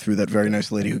then midway through, that very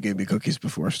nice lady who gave me cookies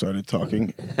before started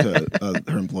talking to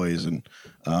her employees, and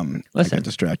I got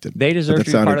distracted. They deserve to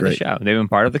be part of the show. They've been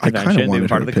part of the convention. They've been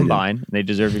part of the Combine. They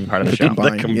deserve to be part of the show.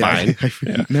 The Combine.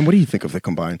 Yeah. Man, what do you think of the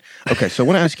Combine? Okay, so I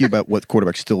want to ask you about what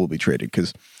quarterbacks still will be traded,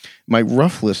 because my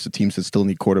rough list of teams that still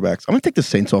need quarterbacks, I'm going to take the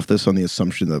Saints off this on the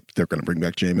assumption that they're going to bring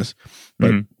back Jameis,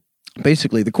 but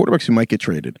basically the quarterbacks who might get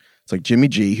traded, it's like Jimmy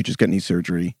G, who just got knee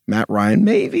surgery, Matt Ryan,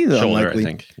 maybe, the shoulder, unlikely. I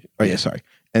think. Oh yeah, sorry.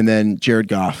 And then Jared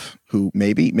Goff, who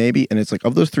maybe, and it's like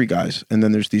of those 3 guys, and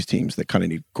then there's these teams that kind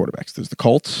of need quarterbacks. There's the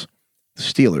Colts, the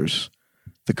Steelers,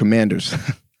 the Commanders.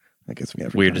 That gets me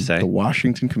every weird time. to say. The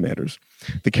Washington Commanders,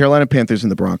 the Carolina Panthers,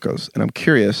 and the Broncos. And I'm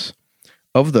curious,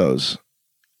 of those,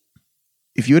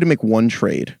 if you had to make one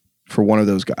trade for one of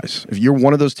those guys, if you're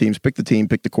one of those teams, pick the team,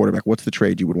 pick the quarterback, what's the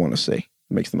trade you would want to see? It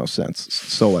makes the most sense.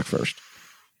 Solak first.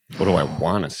 What do I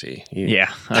want to see?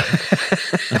 Yeah.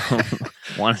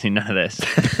 Want to see none of this.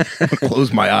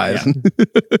 Close my eyes.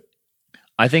 Yeah.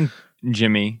 I think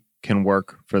Jimmy can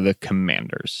work for the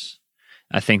Commanders.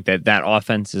 I think that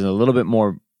offense is a little bit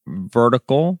more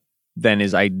vertical than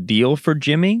is ideal for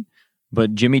Jimmy,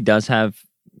 but Jimmy does have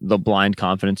the blind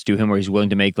confidence to him where he's willing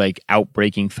to make like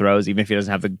outbreaking throws, even if he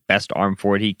doesn't have the best arm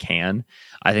for it, he can.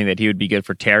 I think that he would be good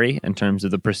for Terry in terms of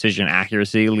the precision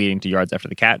accuracy leading to yards after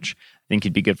the catch. I think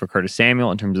he'd be good for Curtis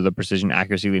Samuel in terms of the precision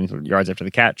accuracy leading to yards after the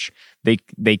catch.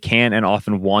 They can and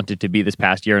often wanted to be this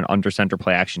past year an under center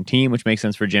play action team, which makes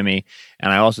sense for Jimmy.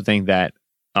 And I also think that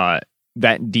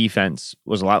that defense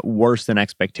was a lot worse than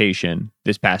expectation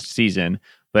this past season,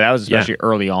 but that was especially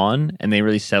early on, and they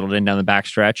really settled in down the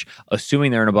backstretch,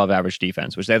 assuming they're an above average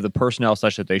defense, which they have the personnel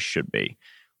such that they should be.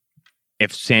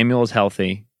 If Samuel is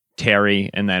healthy, Terry,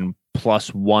 and then plus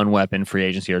one weapon free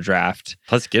agency or draft.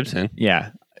 Plus Gibson.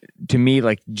 Yeah. To me,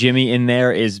 like Jimmy in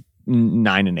there is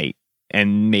 9-8,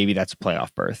 and maybe that's a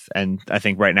playoff berth. And I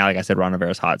think right now, like I said, Ron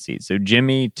Rivera's hot seat. So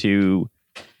Jimmy to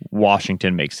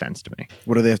Washington makes sense to me.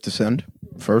 What do they have to send?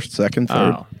 First, second,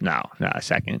 third? Oh, no, a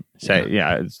second.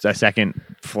 It's a second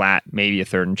flat, maybe a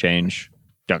third and change.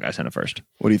 Don't gotta send it first.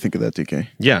 What do you think of that, DK?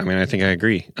 Yeah, I mean, I think I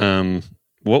agree.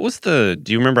 What was do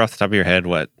you remember off the top of your head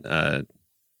what the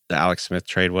Alex Smith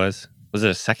trade was? Was it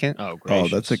a second? Oh,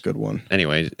 gracious. Oh, that's a good one.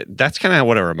 Anyway, that's kind of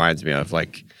what it reminds me of.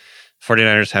 Like,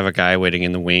 49ers have a guy waiting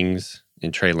in the wings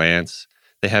in Trey Lance.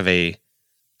 They have a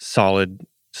solid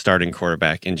starting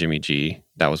quarterback in Jimmy G.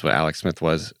 That was what Alex Smith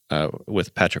was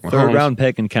with Patrick Mahomes. Third round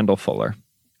pick and Kendall Fuller.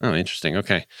 Oh, interesting.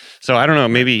 Okay. So I don't know.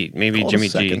 Maybe Jimmy G.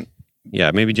 second.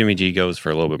 Yeah, maybe Jimmy G goes for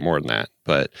a little bit more than that.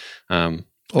 But I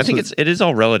think it is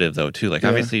all relative though too. Like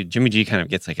obviously Jimmy G kind of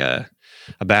gets like a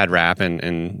bad rap,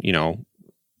 and you know,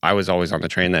 I was always on the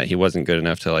train that he wasn't good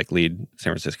enough to like lead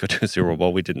San Francisco to a Super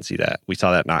Bowl. We didn't see that. We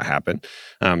saw that not happen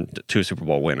to a Super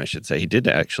Bowl win, I should say. He did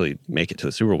actually make it to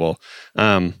the Super Bowl.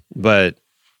 But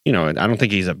you know, I don't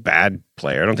think he's a bad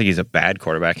player. I don't think he's a bad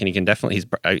quarterback, and he can definitely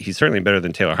he's certainly better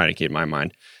than Taylor Heineke in my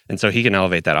mind. And so he can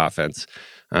elevate that offense,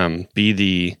 be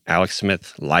the Alex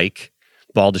Smith like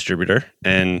ball distributor,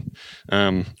 and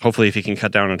hopefully if he can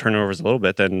cut down on turnovers a little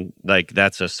bit, then like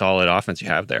that's a solid offense you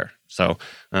have there. So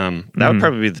that would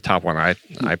probably be the top one I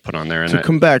put on there. And to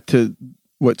come back to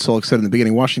what Sulek said in the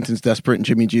beginning, Washington's desperate and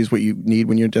Jimmy G is what you need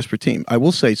when you're a desperate team. I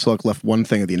will say Sulek left one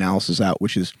thing of the analysis out,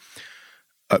 which is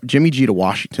Jimmy G to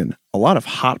Washington. A lot of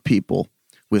hot people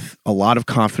with a lot of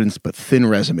confidence but thin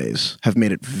resumes have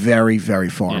made it very, very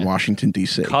far in Washington,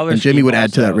 D.C. Color and Jimmy would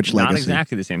add to also that rich legacy. Not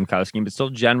exactly the same color scheme, but still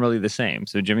generally the same.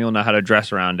 So Jimmy will know how to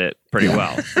dress around it pretty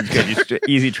well. It's good,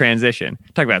 easy transition.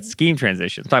 Talk about scheme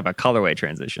transitions. Talk about colorway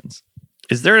transitions.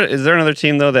 Is there another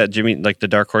team though that Jimmy, like the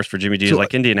dark horse for Jimmy G, is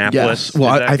like Indianapolis? Yes.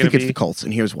 Well, I think it's the Colts,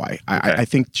 and here's why. I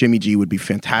think Jimmy G would be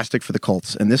fantastic for the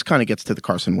Colts, and this kind of gets to the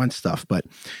Carson Wentz stuff. But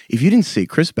if you didn't see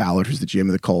Chris Ballard, who's the GM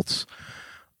of the Colts,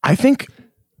 I think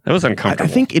that was uncomfortable.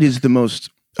 I think it is the most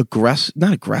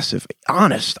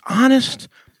honest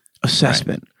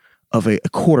assessment of a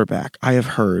quarterback I have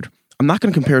heard. I'm not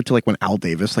going to compare it to like when Al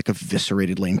Davis like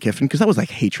eviscerated Lane Kiffin, because that was like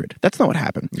hatred. That's not what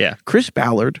happened. Yeah. Chris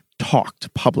Ballard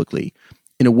talked publicly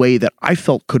in a way that I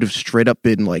felt could have straight up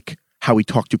been like how he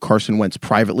talked to Carson Wentz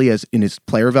privately as in his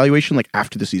player evaluation, like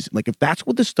after the season. Like if that's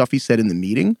what the stuff he said in the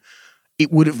meeting,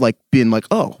 it would have like been like,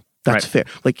 oh, that's fair.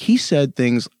 Like he said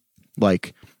things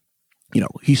like, you know,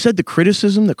 he said the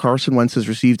criticism that Carson Wentz has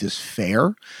received is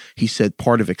fair. He said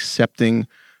part of accepting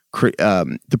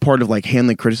the part of like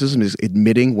handling criticism is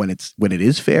admitting when it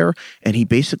is fair. And he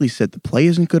basically said the play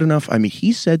isn't good enough. I mean,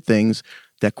 he said things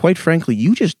that quite frankly,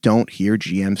 you just don't hear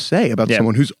GMs say about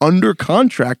someone who's under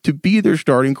contract to be their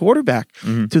starting quarterback,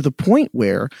 to the point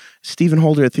where Stephen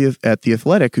Holder at the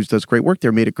Athletic, who does great work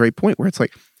there, made a great point where it's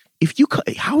like,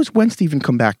 how has Wentz even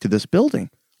come back to this building?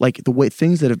 Like the way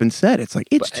things that have been said, it's like,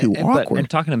 it's too awkward. And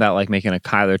talking about like making a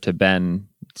Kyler to Ben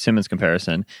Simmons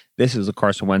comparison, this is a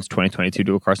Carson Wentz 2022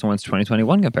 to a Carson Wentz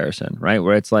 2021 comparison, right?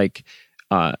 Where it's like,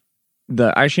 I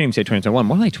shouldn't even say 2021,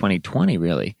 more like 2020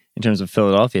 really, in terms of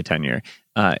Philadelphia tenure.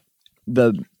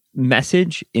 The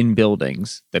message in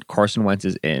buildings that Carson Wentz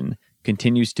is in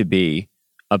continues to be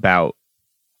about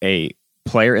a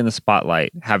player in the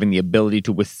spotlight having the ability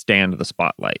to withstand the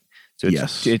spotlight. So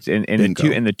it's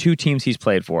in the two teams he's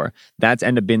played for, that's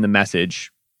ended up being the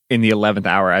message in the 11th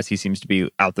hour as he seems to be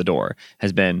out the door,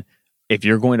 has been, if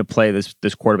you're going to play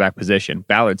this quarterback position,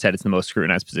 Ballard said it's the most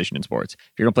scrutinized position in sports.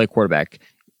 If you're going to play quarterback,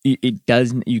 you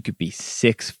could be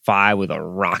 6'5" with a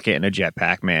rocket and a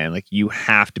jetpack, man. Like you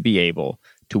have to be able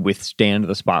to withstand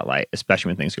the spotlight, especially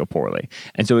when things go poorly.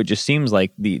 And so it just seems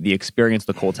like the experience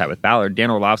the Colts had with Ballard. Dan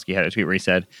Orlovsky had a tweet where he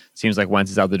said, seems like Wentz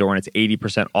is out the door and it's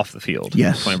 80% off the field.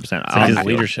 Yes. 20% It's on his the field.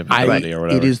 leadership ability or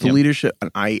whatever. It is the leadership,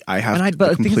 and I have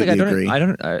to completely agree.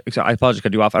 I apologize to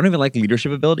cut you off. I don't even like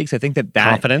leadership ability because I think that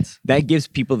confidence that gives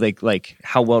people like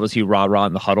how well does he rah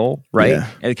in the huddle, right? Yeah.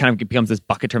 And it kind of becomes this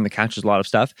bucket term that catches a lot of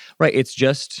stuff, right? It's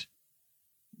just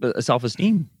a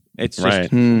self-esteem. It's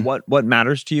just what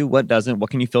matters to you, what doesn't, what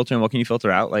can you filter and what can you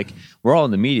filter out. Like, we're all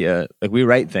in the media, like we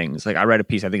write things. Like, I write a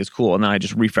piece I think is cool, and then I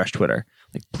just refresh Twitter.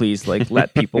 Like, please, like,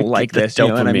 let people like this. You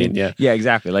know what I mean? Yeah,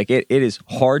 exactly. Like, it is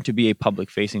hard to be a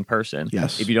public facing person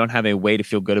if you don't have a way to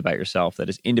feel good about yourself that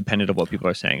is independent of what people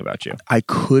are saying about you. I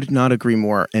could not agree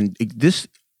more. And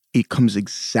it comes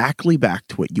exactly back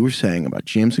to what you were saying about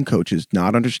GMs and coaches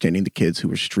not understanding the kids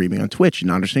who are streaming on Twitch and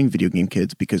not understanding video game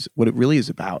kids, because what it really is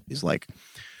about is like,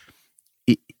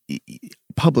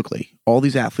 publicly, all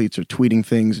these athletes are tweeting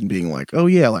things and being like, oh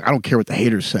yeah, like I don't care what the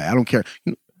haters say. I don't care.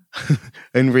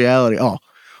 In reality,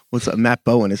 what's up? Matt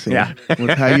Bowen is here.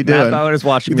 Yeah. How you doing? Matt Bowen is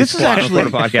watching this is actually a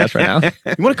podcast right now.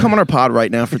 You want to come on our pod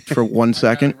right now for 1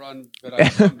 second? I run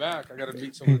back. I got to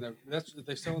meet someone that's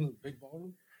they still in the big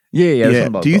ballroom. Yeah.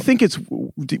 Do you think it's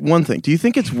one thing? Do you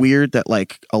think it's weird that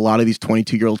like a lot of these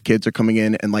 22-year-old kids are coming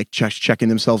in and like checking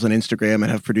themselves on Instagram and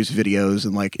have produced videos,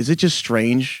 and like, is it just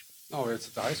strange? No, it's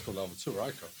at the high school level too, where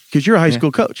I coach. Because you're a high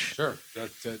school coach. Sure,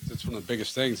 that's one of the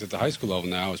biggest things at the high school level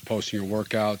now is posting your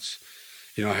workouts.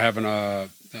 You know, having a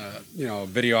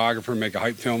videographer make a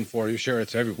hype film for you. Sure,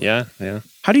 it's everywhere. Yeah.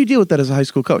 How do you deal with that as a high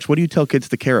school coach? What do you tell kids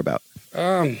to care about?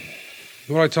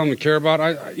 What I tell them to care about,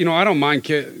 I don't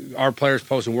mind our players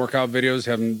posting workout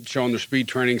videos, showing their speed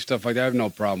training, stuff like that. I have no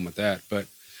problem with that. But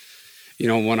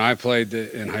when I played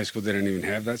in high school, they didn't even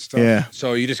have that stuff. Yeah.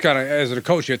 So you just got to, as a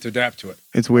coach, you have to adapt to it.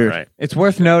 It's weird. Right. It's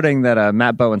worth noting that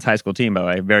Matt Bowen's high school team, by the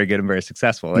way, very good and very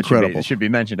successful. Incredible. It should be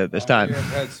mentioned at this time. We've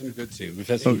had some good teams. We've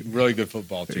had some really good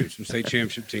football teams, some state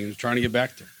championship teams trying to get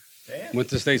back there. Damn. Went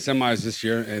to state semis this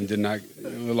year and did not. We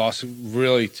lost a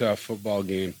really tough football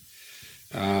game.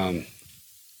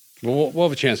 We'll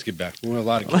have a chance to get back. We'll have a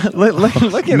lot of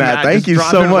kids. Look at Matt. Thank you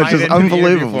so much. It's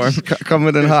unbelievable.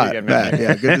 Coming in hot. Again, Matt.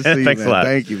 Yeah, good to see you, Thanks man. a lot.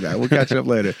 Thank you, Matt. We'll catch up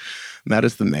later. Matt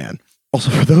is the man. Also,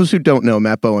 for those who don't know,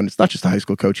 Matt Bowen is not just a high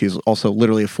school coach. He's also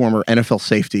literally a former NFL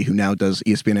safety who now does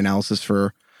ESPN analysis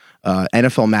for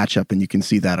NFL Matchup, and you can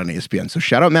see that on ESPN. So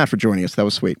shout out Matt for joining us. That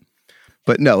was sweet.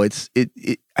 But no, I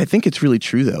think it's really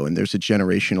true, though, and there's a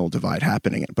generational divide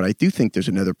happening. But I do think there's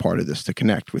another part of this to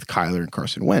connect with Kyler and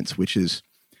Carson Wentz, which is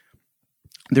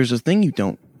there's a thing you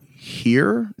don't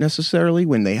hear necessarily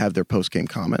when they have their post-game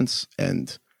comments,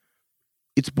 and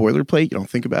it's boilerplate. You don't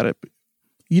think about it. But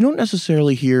you don't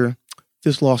necessarily hear,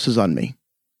 this loss is on me.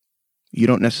 You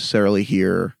don't necessarily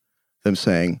hear them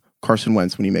saying, Carson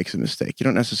Wentz, when he makes a mistake. You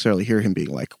don't necessarily hear him being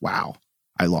like, wow,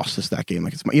 I lost that game.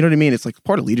 Like, it's my, you know what I mean? It's like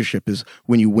part of leadership is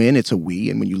when you win, it's a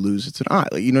we, and when you lose, it's an I.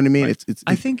 Like, you know what I mean? Right.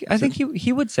 I think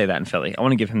he would say that in Philly. I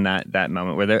want to give him that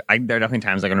moment where there are definitely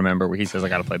times I can remember where he says, I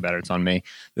got to play better. It's on me.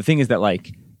 The thing is that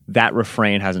like that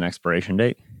refrain has an expiration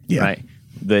date. Yeah. Right?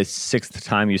 The sixth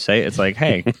time you say it, it's like,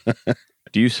 hey,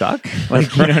 do you suck?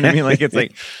 Like, you know what I mean? Like, it's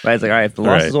like, right? It's like, all right, if the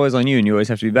loss is always on you and you always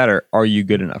have to be better, are you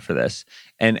good enough for this?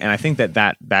 And I think that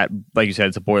like you said,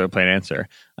 it's a boilerplate answer.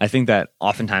 I think that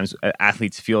oftentimes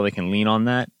athletes feel they can lean on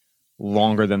that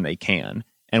longer than they can.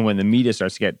 And when the media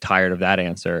starts to get tired of that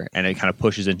answer and it kind of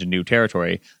pushes into new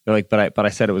territory, they're like, but I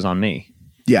said it was on me.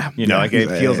 Yeah. You know, like it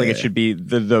feels like it should be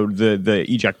the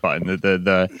eject button,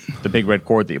 the big red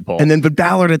cord that you pull. And then but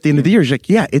Ballard at the end of the year is like,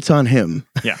 yeah, it's on him.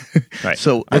 Yeah. Right.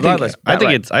 So regardless, I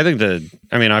think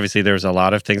obviously there's a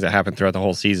lot of things that happened throughout the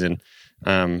whole season.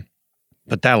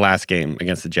 But that last game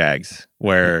against the Jags,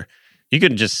 where you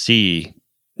could just see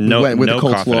no the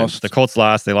Colts confidence. lost. The Colts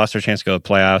lost. They lost their chance to go to the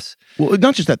playoffs. Well,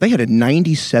 not just that. They had a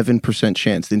 97%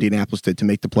 chance, Indianapolis did, to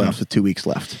make the playoffs with 2 weeks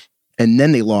left. And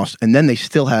then they lost. And then they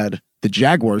still had the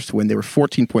Jaguars to win. They were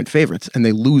 14-point favorites, and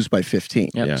they lose by 15.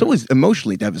 Yep. Yeah. So it was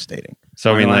emotionally devastating.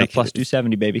 So, I mean, like, plus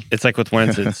 270, baby. It's like with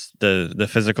Wentz, it's the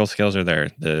physical skills are there.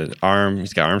 The arm,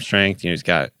 he's got arm strength. He's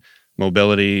got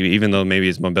mobility, even though maybe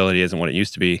his mobility isn't what it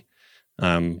used to be.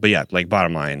 But yeah, like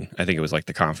bottom line, I think it was like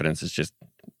the confidence is just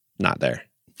not there.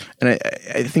 And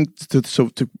I think to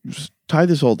tie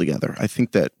this all together, I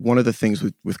think that one of the things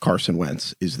with Carson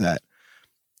Wentz is that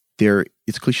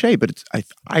it's cliche, but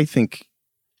I think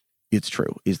it's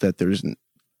true, is that there isn't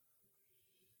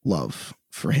love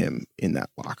for him in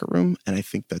that locker room. And I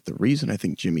think that the reason I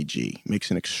think Jimmy G makes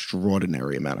an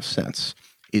extraordinary amount of sense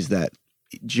is that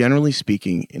generally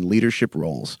speaking, in leadership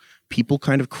roles, people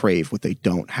kind of crave what they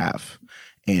don't have.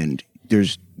 And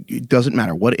it doesn't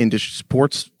matter what industry,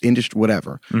 sports industry,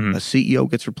 whatever. A CEO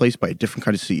gets replaced by a different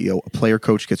kind of CEO. A player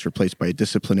coach gets replaced by a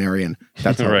disciplinarian.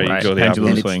 That's how it works. Go the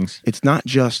Pendulum opposite. swings. It's not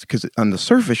just because on the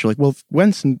surface you're like, well,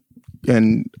 Wentz and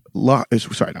Andrew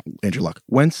Luck.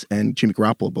 Wentz and Jimmy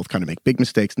Garoppolo both kind of make big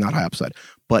mistakes, not high upside.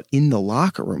 But in the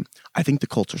locker room, I think the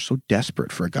Colts are so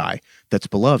desperate for a guy that's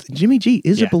beloved. Jimmy G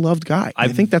is a beloved guy. I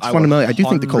think that's fundamentally. I do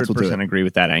think the Colts will do it. 100% agree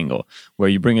with that angle, where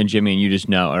you bring in Jimmy and you just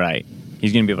know, all right,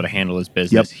 he's going to be able to handle his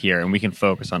business here, and we can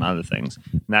focus on other things.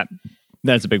 And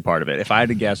that's a big part of it. If I had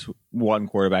to guess one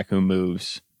quarterback who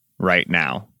moves right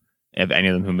now, if any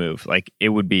of them who move, like it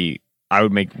would be. I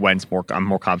would make Wentz I'm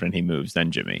more confident he moves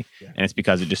than Jimmy. Yeah. And it's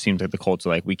because it just seems like the Colts are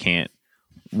like, we can't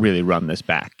really run this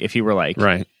back. If he were like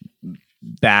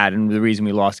bad and the reason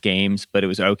we lost games, but it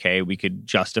was okay, we could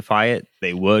justify it,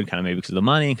 they would, kind of maybe because of the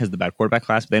money, because of the bad quarterback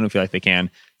class, but they don't feel like they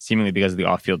can, seemingly because of the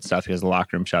off-field stuff, because of the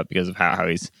locker room shut, because of how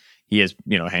he is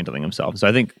handling himself. So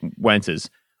I think Wentz is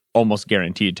almost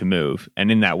guaranteed to move.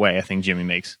 And in that way, I think Jimmy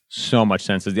makes so much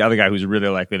sense as the other guy who's really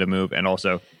likely to move and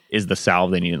also is the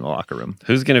salve they need in the locker room.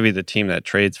 Who's going to be the team that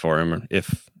trades for him,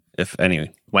 if any?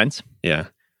 Wentz? Yeah.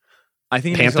 I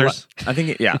think Panthers?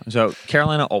 So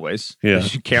Carolina always. Yeah.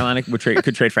 Carolina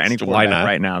could trade for any quarterback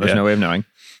right now. There's no way of knowing.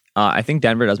 I think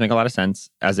Denver does make a lot of sense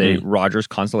as a Rodgers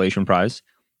consolation prize.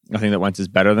 I think that Wentz is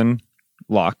better than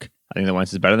Locke. I think that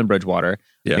Wentz is better than Bridgewater.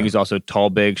 I think he's also tall,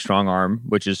 big, strong arm,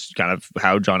 which is kind of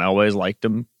how John Elway's liked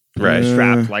him. Right.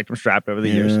 Strapped over the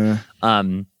years.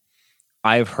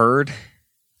 I've heard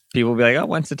people be like, "Oh,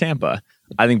 Wentz to Tampa."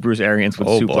 I think Bruce Arians would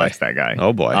suplex that guy.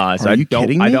 Oh boy! So Are you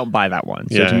kidding me? I don't buy that one.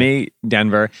 So to me,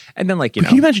 Denver, and then Can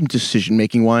you imagine decision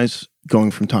making wise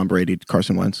going from Tom Brady to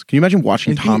Carson Wentz? Can you imagine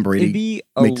watching Tom Brady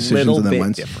make decisions and then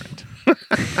Wentz? Different.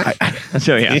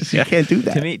 So you can't do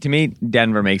that. To me,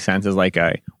 Denver makes sense as like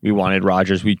we wanted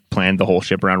Rodgers, we planned the whole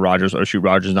ship around Rodgers. Oh shoot,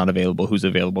 Rodgers is not available. Who's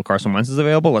available? Carson Wentz is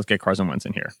available. Let's get Carson Wentz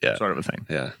in here. Yeah, sort of a thing.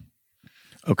 Yeah.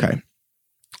 Okay.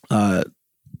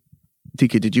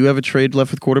 DK, did you have a trade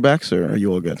left with quarterbacks, or are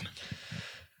you all good?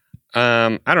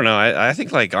 I don't know. I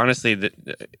think, like, honestly,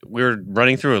 we're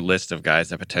running through a list of guys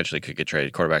that potentially could get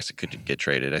traded, quarterbacks that could get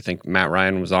traded. I think Matt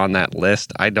Ryan was on that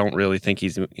list. I don't really think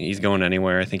he's going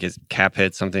anywhere. I think his cap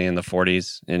hit something in the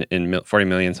 40s, in 40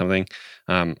 million something.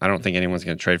 I don't think anyone's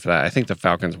going to trade for that. I think the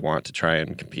Falcons want to try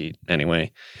and compete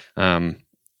anyway. The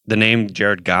name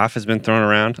Jared Goff has been thrown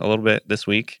around a little bit this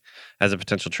week as a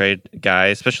potential trade guy,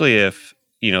 especially if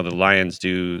the Lions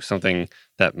do something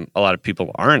that a lot of people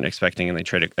aren't expecting, and they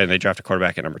draft a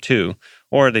quarterback at number 2,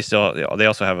 or they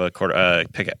also have a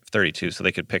pick at 32, so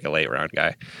they could pick a late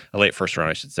first round,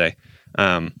 I should say.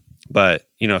 But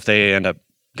if they end up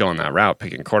going that route,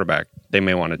 picking a quarterback, they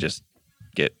may want to just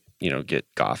get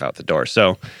Goff out the door.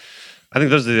 So I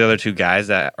think those are the other two guys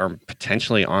that are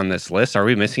potentially on this list. Are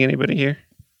we missing anybody here?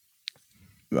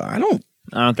 I don't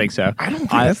think so. I don't think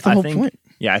that's the whole point.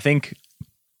 Yeah, I think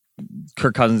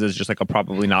Kirk Cousins is just like a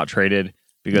probably not traded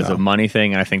because of money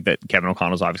thing. And I think that Kevin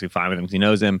O'Connell's obviously fine with him because he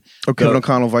knows him. Oh, Kevin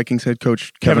O'Connell, Vikings head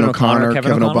coach. Kevin O'Connor,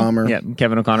 Kevin O'Bomber. Yeah,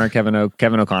 Kevin O'Connor. Shout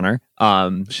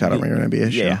out Ringer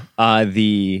NBA show. Yeah.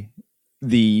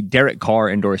 The Derek Carr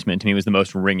endorsement to me was the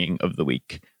most ringing of the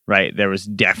week. Right, there was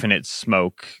definite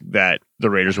smoke that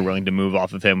the Raiders were willing to move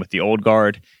off of him with the old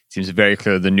guard. It seems very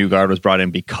clear the new guard was brought in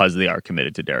because they are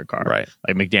committed to Derek Carr. Right,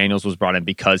 like McDaniels was brought in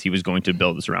because he was going to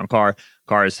build this around Carr.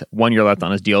 Carr's 1 year left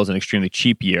on his deal, is an extremely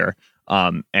cheap year.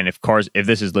 And if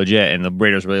this is legit and the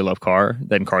Raiders really love Carr,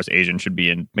 then Carr's agent should be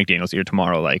in McDaniels' ear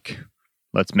tomorrow. Like,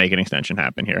 let's make an extension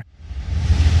happen here.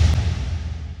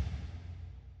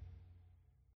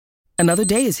 Another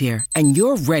day is here, and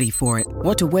you're ready for it.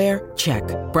 What to wear? Check.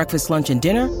 Breakfast, lunch, and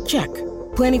dinner? Check.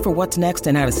 Planning for what's next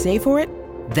and how to save for it?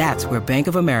 That's where Bank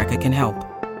of America can help.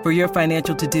 For your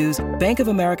financial to-dos, Bank of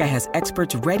America has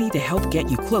experts ready to help get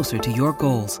you closer to your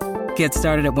goals. Get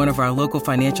started at one of our local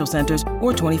financial centers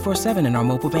or 24/7 in our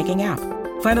mobile banking app.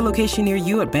 Find a location near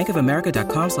you at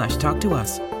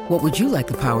bankofamerica.com/talktous. What would you like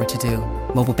the power to do?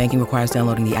 Mobile banking requires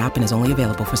downloading the app and is only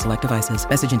available for select devices.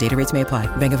 Message and data rates may apply.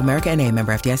 Bank of America NA,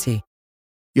 member FDIC.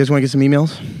 You guys want to get some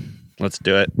emails? Let's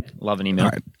do it. Love an email.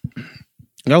 All right.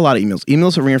 I got a lot of emails.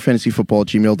 Emails at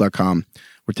ringerfantasyfootball@gmail.com.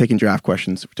 We're taking draft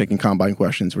questions. We're taking combine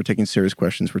questions. We're taking serious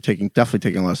questions. We're definitely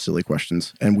taking a lot of silly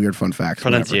questions and weird fun facts.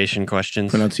 Pronunciation questions.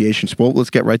 Pronunciation. Well, let's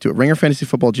get right to it.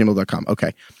 ringerfantasyfootball@gmail.com.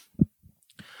 Okay.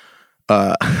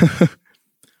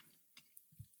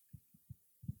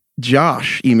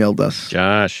 Josh emailed us.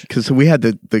 Josh. Because we had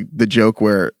the joke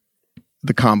where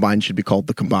the combine should be called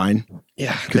the combine.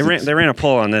 Yeah, they ran a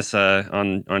poll on this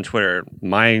on Twitter.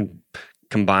 My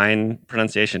combine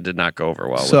pronunciation did not go over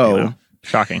well. So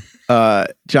Shocking.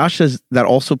 Josh says that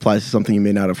also applies to something you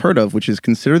may not have heard of, which is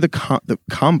consider the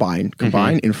combine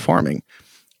in farming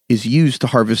is used to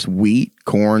harvest wheat,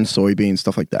 corn, soybeans,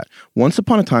 stuff like that. Once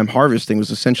upon a time, harvesting was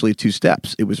essentially 2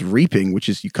 steps. It was reaping, which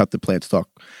is you cut the plant stalk,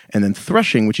 and then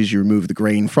threshing, which is you remove the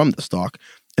grain from the stalk.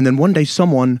 And then one day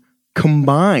someone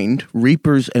combined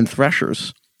reapers and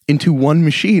threshers into one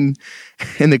machine,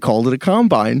 and they called it a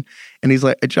combine. And he's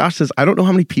like, Josh says, I don't know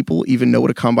how many people even know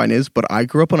what a combine is, but I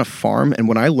grew up on a farm, and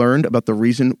when I learned about the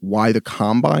reason why the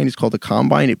combine is called a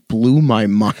combine, it blew my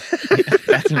mind.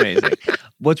 That's amazing.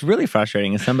 What's really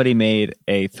frustrating is somebody made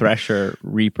a thresher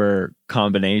reaper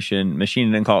combination machine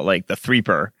and then call it like the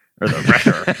threeper or the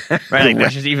thresher, right? Like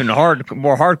that's just even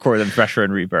more hardcore than thresher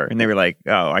and reaper. And they were like,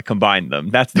 "Oh, I combined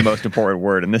them." That's the most important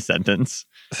word in this sentence.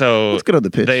 So let's get on the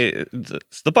pitch.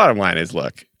 The bottom line is,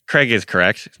 look, Craig is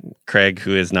correct. Craig,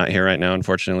 who is not here right now,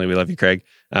 unfortunately, we love you, Craig.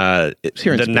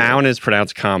 The noun is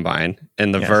pronounced combine,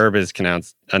 and the verb is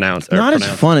announced. Not as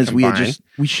fun as combine.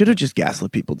 we should have just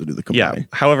gaslit people to do the combine. Yeah.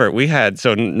 However, we had,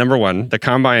 so number one, the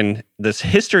combine, this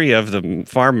history of the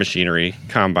farm machinery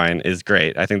combine is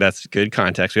great. I think that's good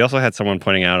context. We also had someone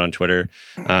pointing out on Twitter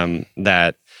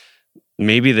that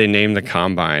maybe they named the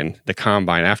combine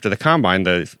after the combine,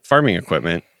 the farming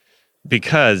equipment,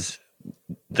 because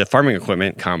the farming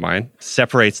equipment combine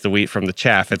separates the wheat from the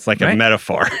chaff. It's like a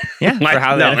metaphor. Yeah, for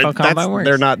how the NFL combine works.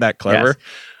 They're not that clever. Yes.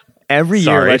 Every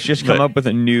year, let's just come up with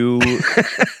a new,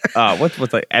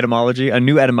 what's like etymology? A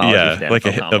new etymology. Yeah, like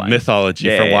a mythology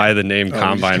for why the name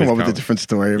combine come is up with a different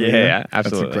story. Yeah,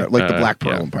 absolutely. Like the Black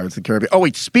Pearl in Pirates of the Caribbean. Oh,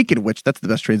 wait, speaking of which, that's the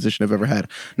best transition I've ever had.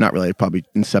 Not really. I probably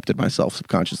incepted myself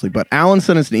subconsciously. But Alan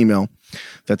sent us an email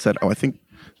that said, I think,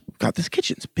 God, this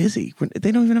kitchen's busy.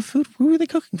 They don't even have food. Who are they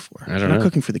cooking for? I don't They're know. not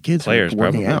cooking for the kids. Players,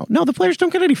 working out. No, the players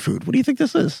don't get any food. What do you think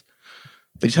this is?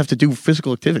 They just have to do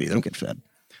physical activity. They don't get fed.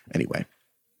 Anyway,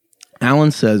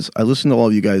 Alan says, I listened to all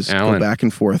of you guys go back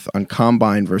and forth on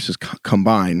combine versus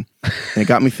combine. And it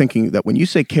got me thinking that when you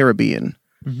say Caribbean,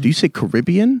 do you say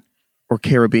Caribbean or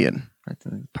Caribbean?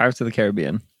 Pirates of the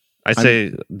Caribbean. I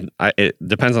say it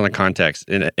depends on the context.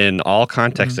 In all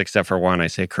contexts except for one, I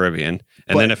say Caribbean.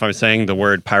 And then if I'm saying the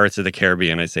word Pirates of the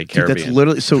Caribbean, I say Caribbean. Dude, that's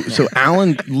literally so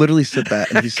Alan literally said that,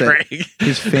 and he said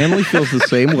his family feels the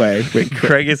same way. Wait,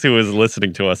 Craig is who was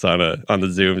listening to us on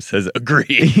the Zoom says agree.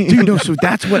 Dude, no, so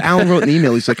that's what Alan wrote in the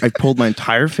email. He's like, I've told my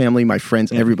entire family, my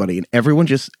friends, everybody, and everyone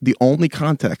just the only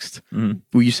context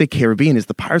where you say Caribbean is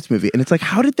the Pirates movie. And it's like,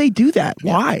 how did they do that?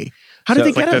 Why? How did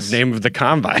they get us? The name of the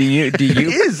combine. Do you it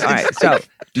is. All right, so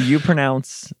do you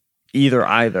pronounce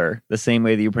either the same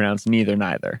way that you pronounce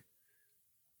neither?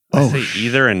 I say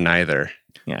either and neither.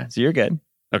 Yeah, so you're good.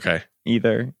 Okay.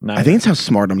 Either, neither. I think it's how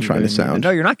smart I'm trying to sound.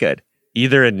 No, you're not good.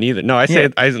 Either and neither. No, I say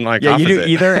it as in like opposite. You do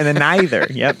either and then neither.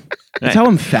 Yep. That's how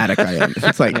emphatic I am. If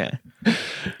it's like,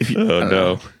 if you, oh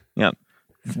no. Yep.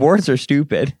 Words are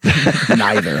stupid.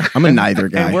 Neither. I'm a neither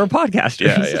guy. And we're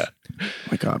podcasters. Yeah. Oh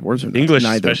my God, words are English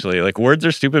neither. especially. Like words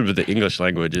are stupid, but the English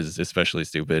language is especially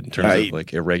stupid in terms of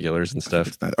like irregulars and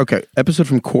stuff. Okay, episode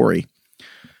from Corey.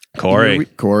 Corey.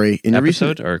 In your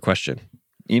episode or a question?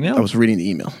 Email? I was reading the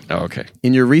email. Oh, okay.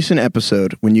 In your recent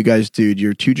episode, when you guys did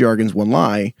your 2 jargons, 1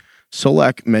 lie,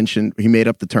 Solak mentioned he made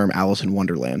up the term Alice in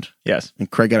Wonderland. Yes.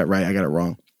 And Craig got it right. I got it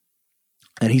wrong.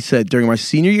 And he said, during my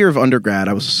senior year of undergrad,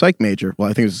 I was a psych major. Well,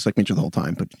 I think it was a psych major the whole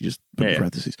time, but you just put in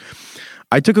parentheses.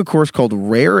 I took a course called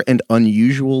Rare and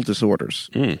Unusual Disorders.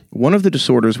 One of the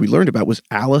disorders we learned about was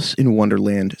Alice in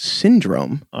Wonderland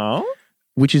syndrome. Oh?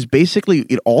 Which is basically,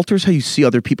 it alters how you see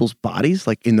other people's bodies,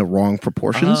 like in the wrong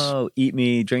proportions. Oh, eat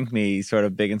me, drink me, sort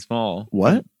of big and small.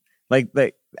 What? Like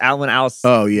when Alice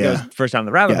goes first down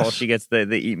the rabbit hole, she gets the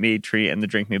eat me treat and the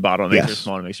drink me bottle and makes her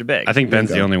small and makes her big. I think Ben's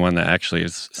the only one that actually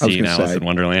has seen Alice in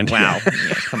Wonderland. Wow.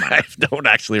 Yes, come on. I don't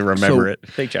actually remember it.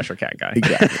 Big Cheshire Cat guy.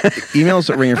 Exactly. Emails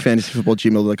at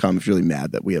ringerfantasyfootball@gmail.com if you're really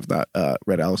mad that we have not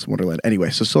read Alice in Wonderland. Anyway,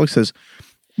 so Solik says,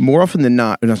 more often than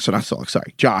not, not Solik,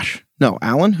 sorry, Josh. No,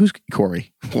 Alan? Who's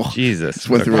Corey? Well, Jesus.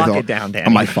 Lock it down, Danny.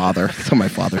 On my father. That's how my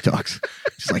father talks.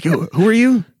 She's like, who are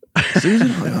you?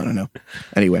 Susan? I don't know.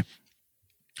 Anyway.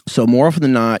 So more often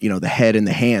than not, the head and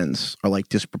the hands are like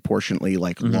disproportionately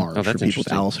like large for people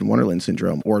with Alice in Wonderland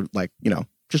syndrome, or like,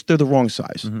 just they're the wrong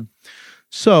size.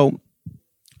 So,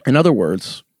 in other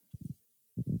words,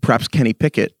 perhaps Kenny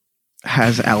Pickett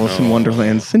has Alice in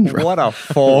Wonderland syndrome. What a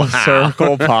full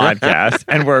circle podcast.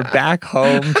 And we're back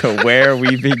home to where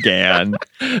we began.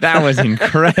 That was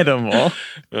incredible.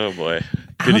 Oh boy.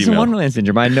 Alice in Wonderland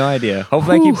syndrome. I had no idea.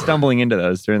 Hopefully I keep stumbling into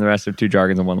those during the rest of 2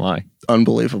 jargons and 1 lie.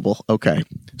 Unbelievable. Okay.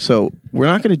 So we're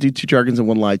not going to do 2 jargons and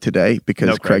 1 lie today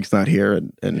because Craig's not here.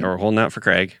 And we're holding out for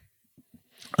Craig.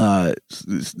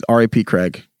 R.I.P.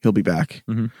 Craig. He'll be back.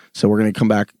 Mm-hmm. So we're going to come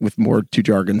back with more two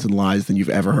jargons and lies than you've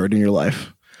ever heard in your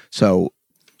life. So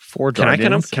 4 Can I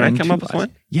jargons. come up with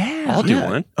one? Yeah. I'll do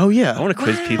one. Oh yeah. I want to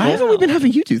quiz people. Why haven't we been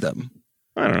having you do them?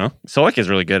 I don't know. Solek is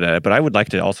really good at it, but I would like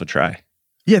to also try.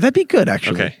 Yeah, that'd be good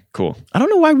actually. Okay, cool. I don't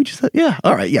know why we just yeah.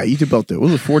 All right, yeah, you two both do it. We'll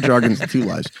do 4 jargons and 2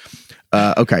 lies.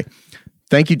 Okay.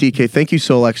 Thank you, DK. Thank you,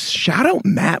 Solex. Shout out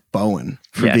Matt Bowen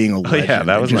for being a legend. Yeah,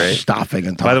 that was and great. just stopping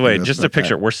and talking. By the way, to us just a about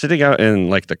picture. that. We're sitting out in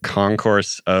like the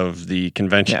concourse of the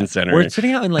convention center. We're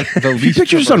sitting out in like the If you least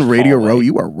picture us on traversed Radio hallway. Row,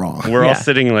 you are wrong. We're all Yeah.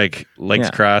 sitting like legs Yeah.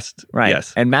 crossed. Right.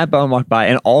 Yes. And Matt Bowen walked by,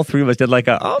 and all 3 of us did like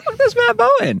oh, look, there's Matt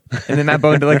Bowen. And then Matt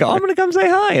Bowen did like, I'm going to come say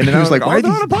hi. And then He I was was like, like, why oh, are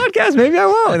they're on a podcast. Maybe I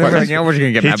won't. And then we're like, we're just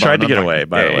going to get He Matt tried Bowen to on get the away, podcast.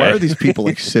 by the way. Why are these people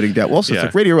like sitting down? Well, also, it's Yeah.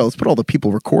 like Radio Row. Let's put all the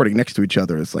people recording next to each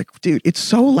other. It's like, dude, it's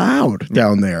so loud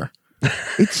down there.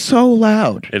 It's so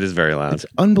loud. It is very loud. It's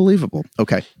unbelievable.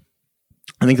 Okay.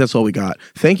 I think that's all we got.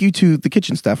 Thank you to the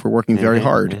kitchen staff for working very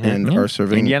hard and are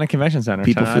serving Indiana Convention Center.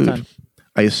 people 10 out of food. 10.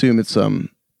 I assume it's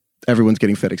everyone's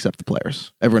getting fed except the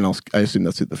players. Everyone else, I assume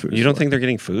that's who the food is. You don't for. think they're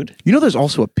getting food? You know, there's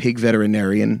also a pig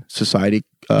veterinarian society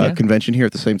convention here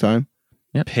at the same time.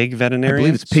 Pig I veterinarian?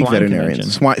 believe it's pig Swine veterinarian,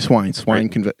 convention. swine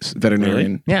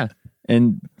veterinarian. Yeah.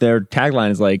 And their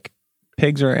tagline is like,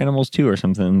 pigs are animals too, or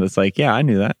something. That's like, yeah, I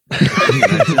knew that.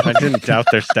 I didn't doubt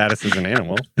their status as an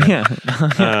animal. Yeah.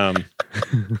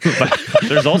 But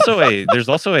there's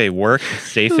also a work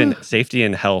safety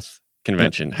and health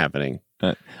convention happening.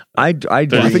 I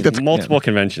There's think that's- multiple I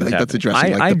conventions think that's happening.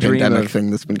 addressing I like the dream pandemic of- thing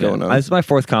that's been going on. This is my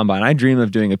 4th combine. I dream of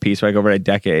doing a piece where I go over a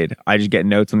decade. I just get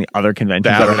notes on the other conventions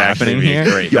That that are would actually happening be here.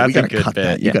 great. Yeah, we That's a gotta good cut bit.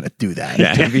 that. You gotta do that.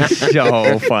 Yeah, it'd be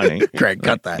so funny. Greg,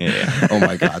 cut that. Yeah. Oh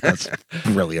my God, that's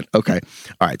brilliant. Okay.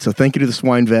 All right. So thank you to the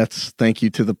swine vets. Thank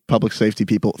you to the public safety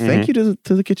people. Thank you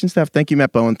to the kitchen staff. Thank you,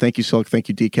 Matt Bowen. Thank you, Silk. Thank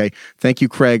you, DK. Thank you,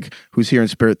 Craig, who's here in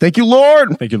spirit. Thank you,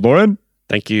 Lord. Thank you, Lauren.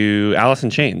 Thank you, Alice in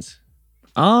Chains.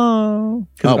 Oh.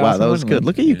 Oh, wow. That was good.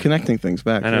 Look at you connecting things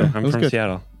back. I know. Yeah, that I'm was from good.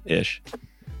 Seattle-ish.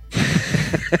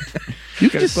 You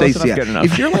can just say Close enough, good Seattle. enough.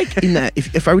 If you're like in that,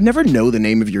 if I would never know the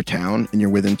name of your town and you're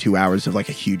within 2 hours of like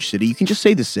a huge city, you can just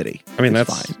say the city. I mean, It's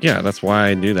that's fine. yeah, that's why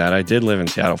I do that. I did live in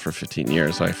Seattle for 15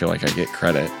 years, so I feel like I get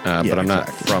credit, but I'm not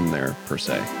exactly. from there per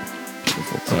se.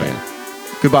 Beautiful. So Okay.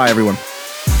 yeah. Goodbye, everyone.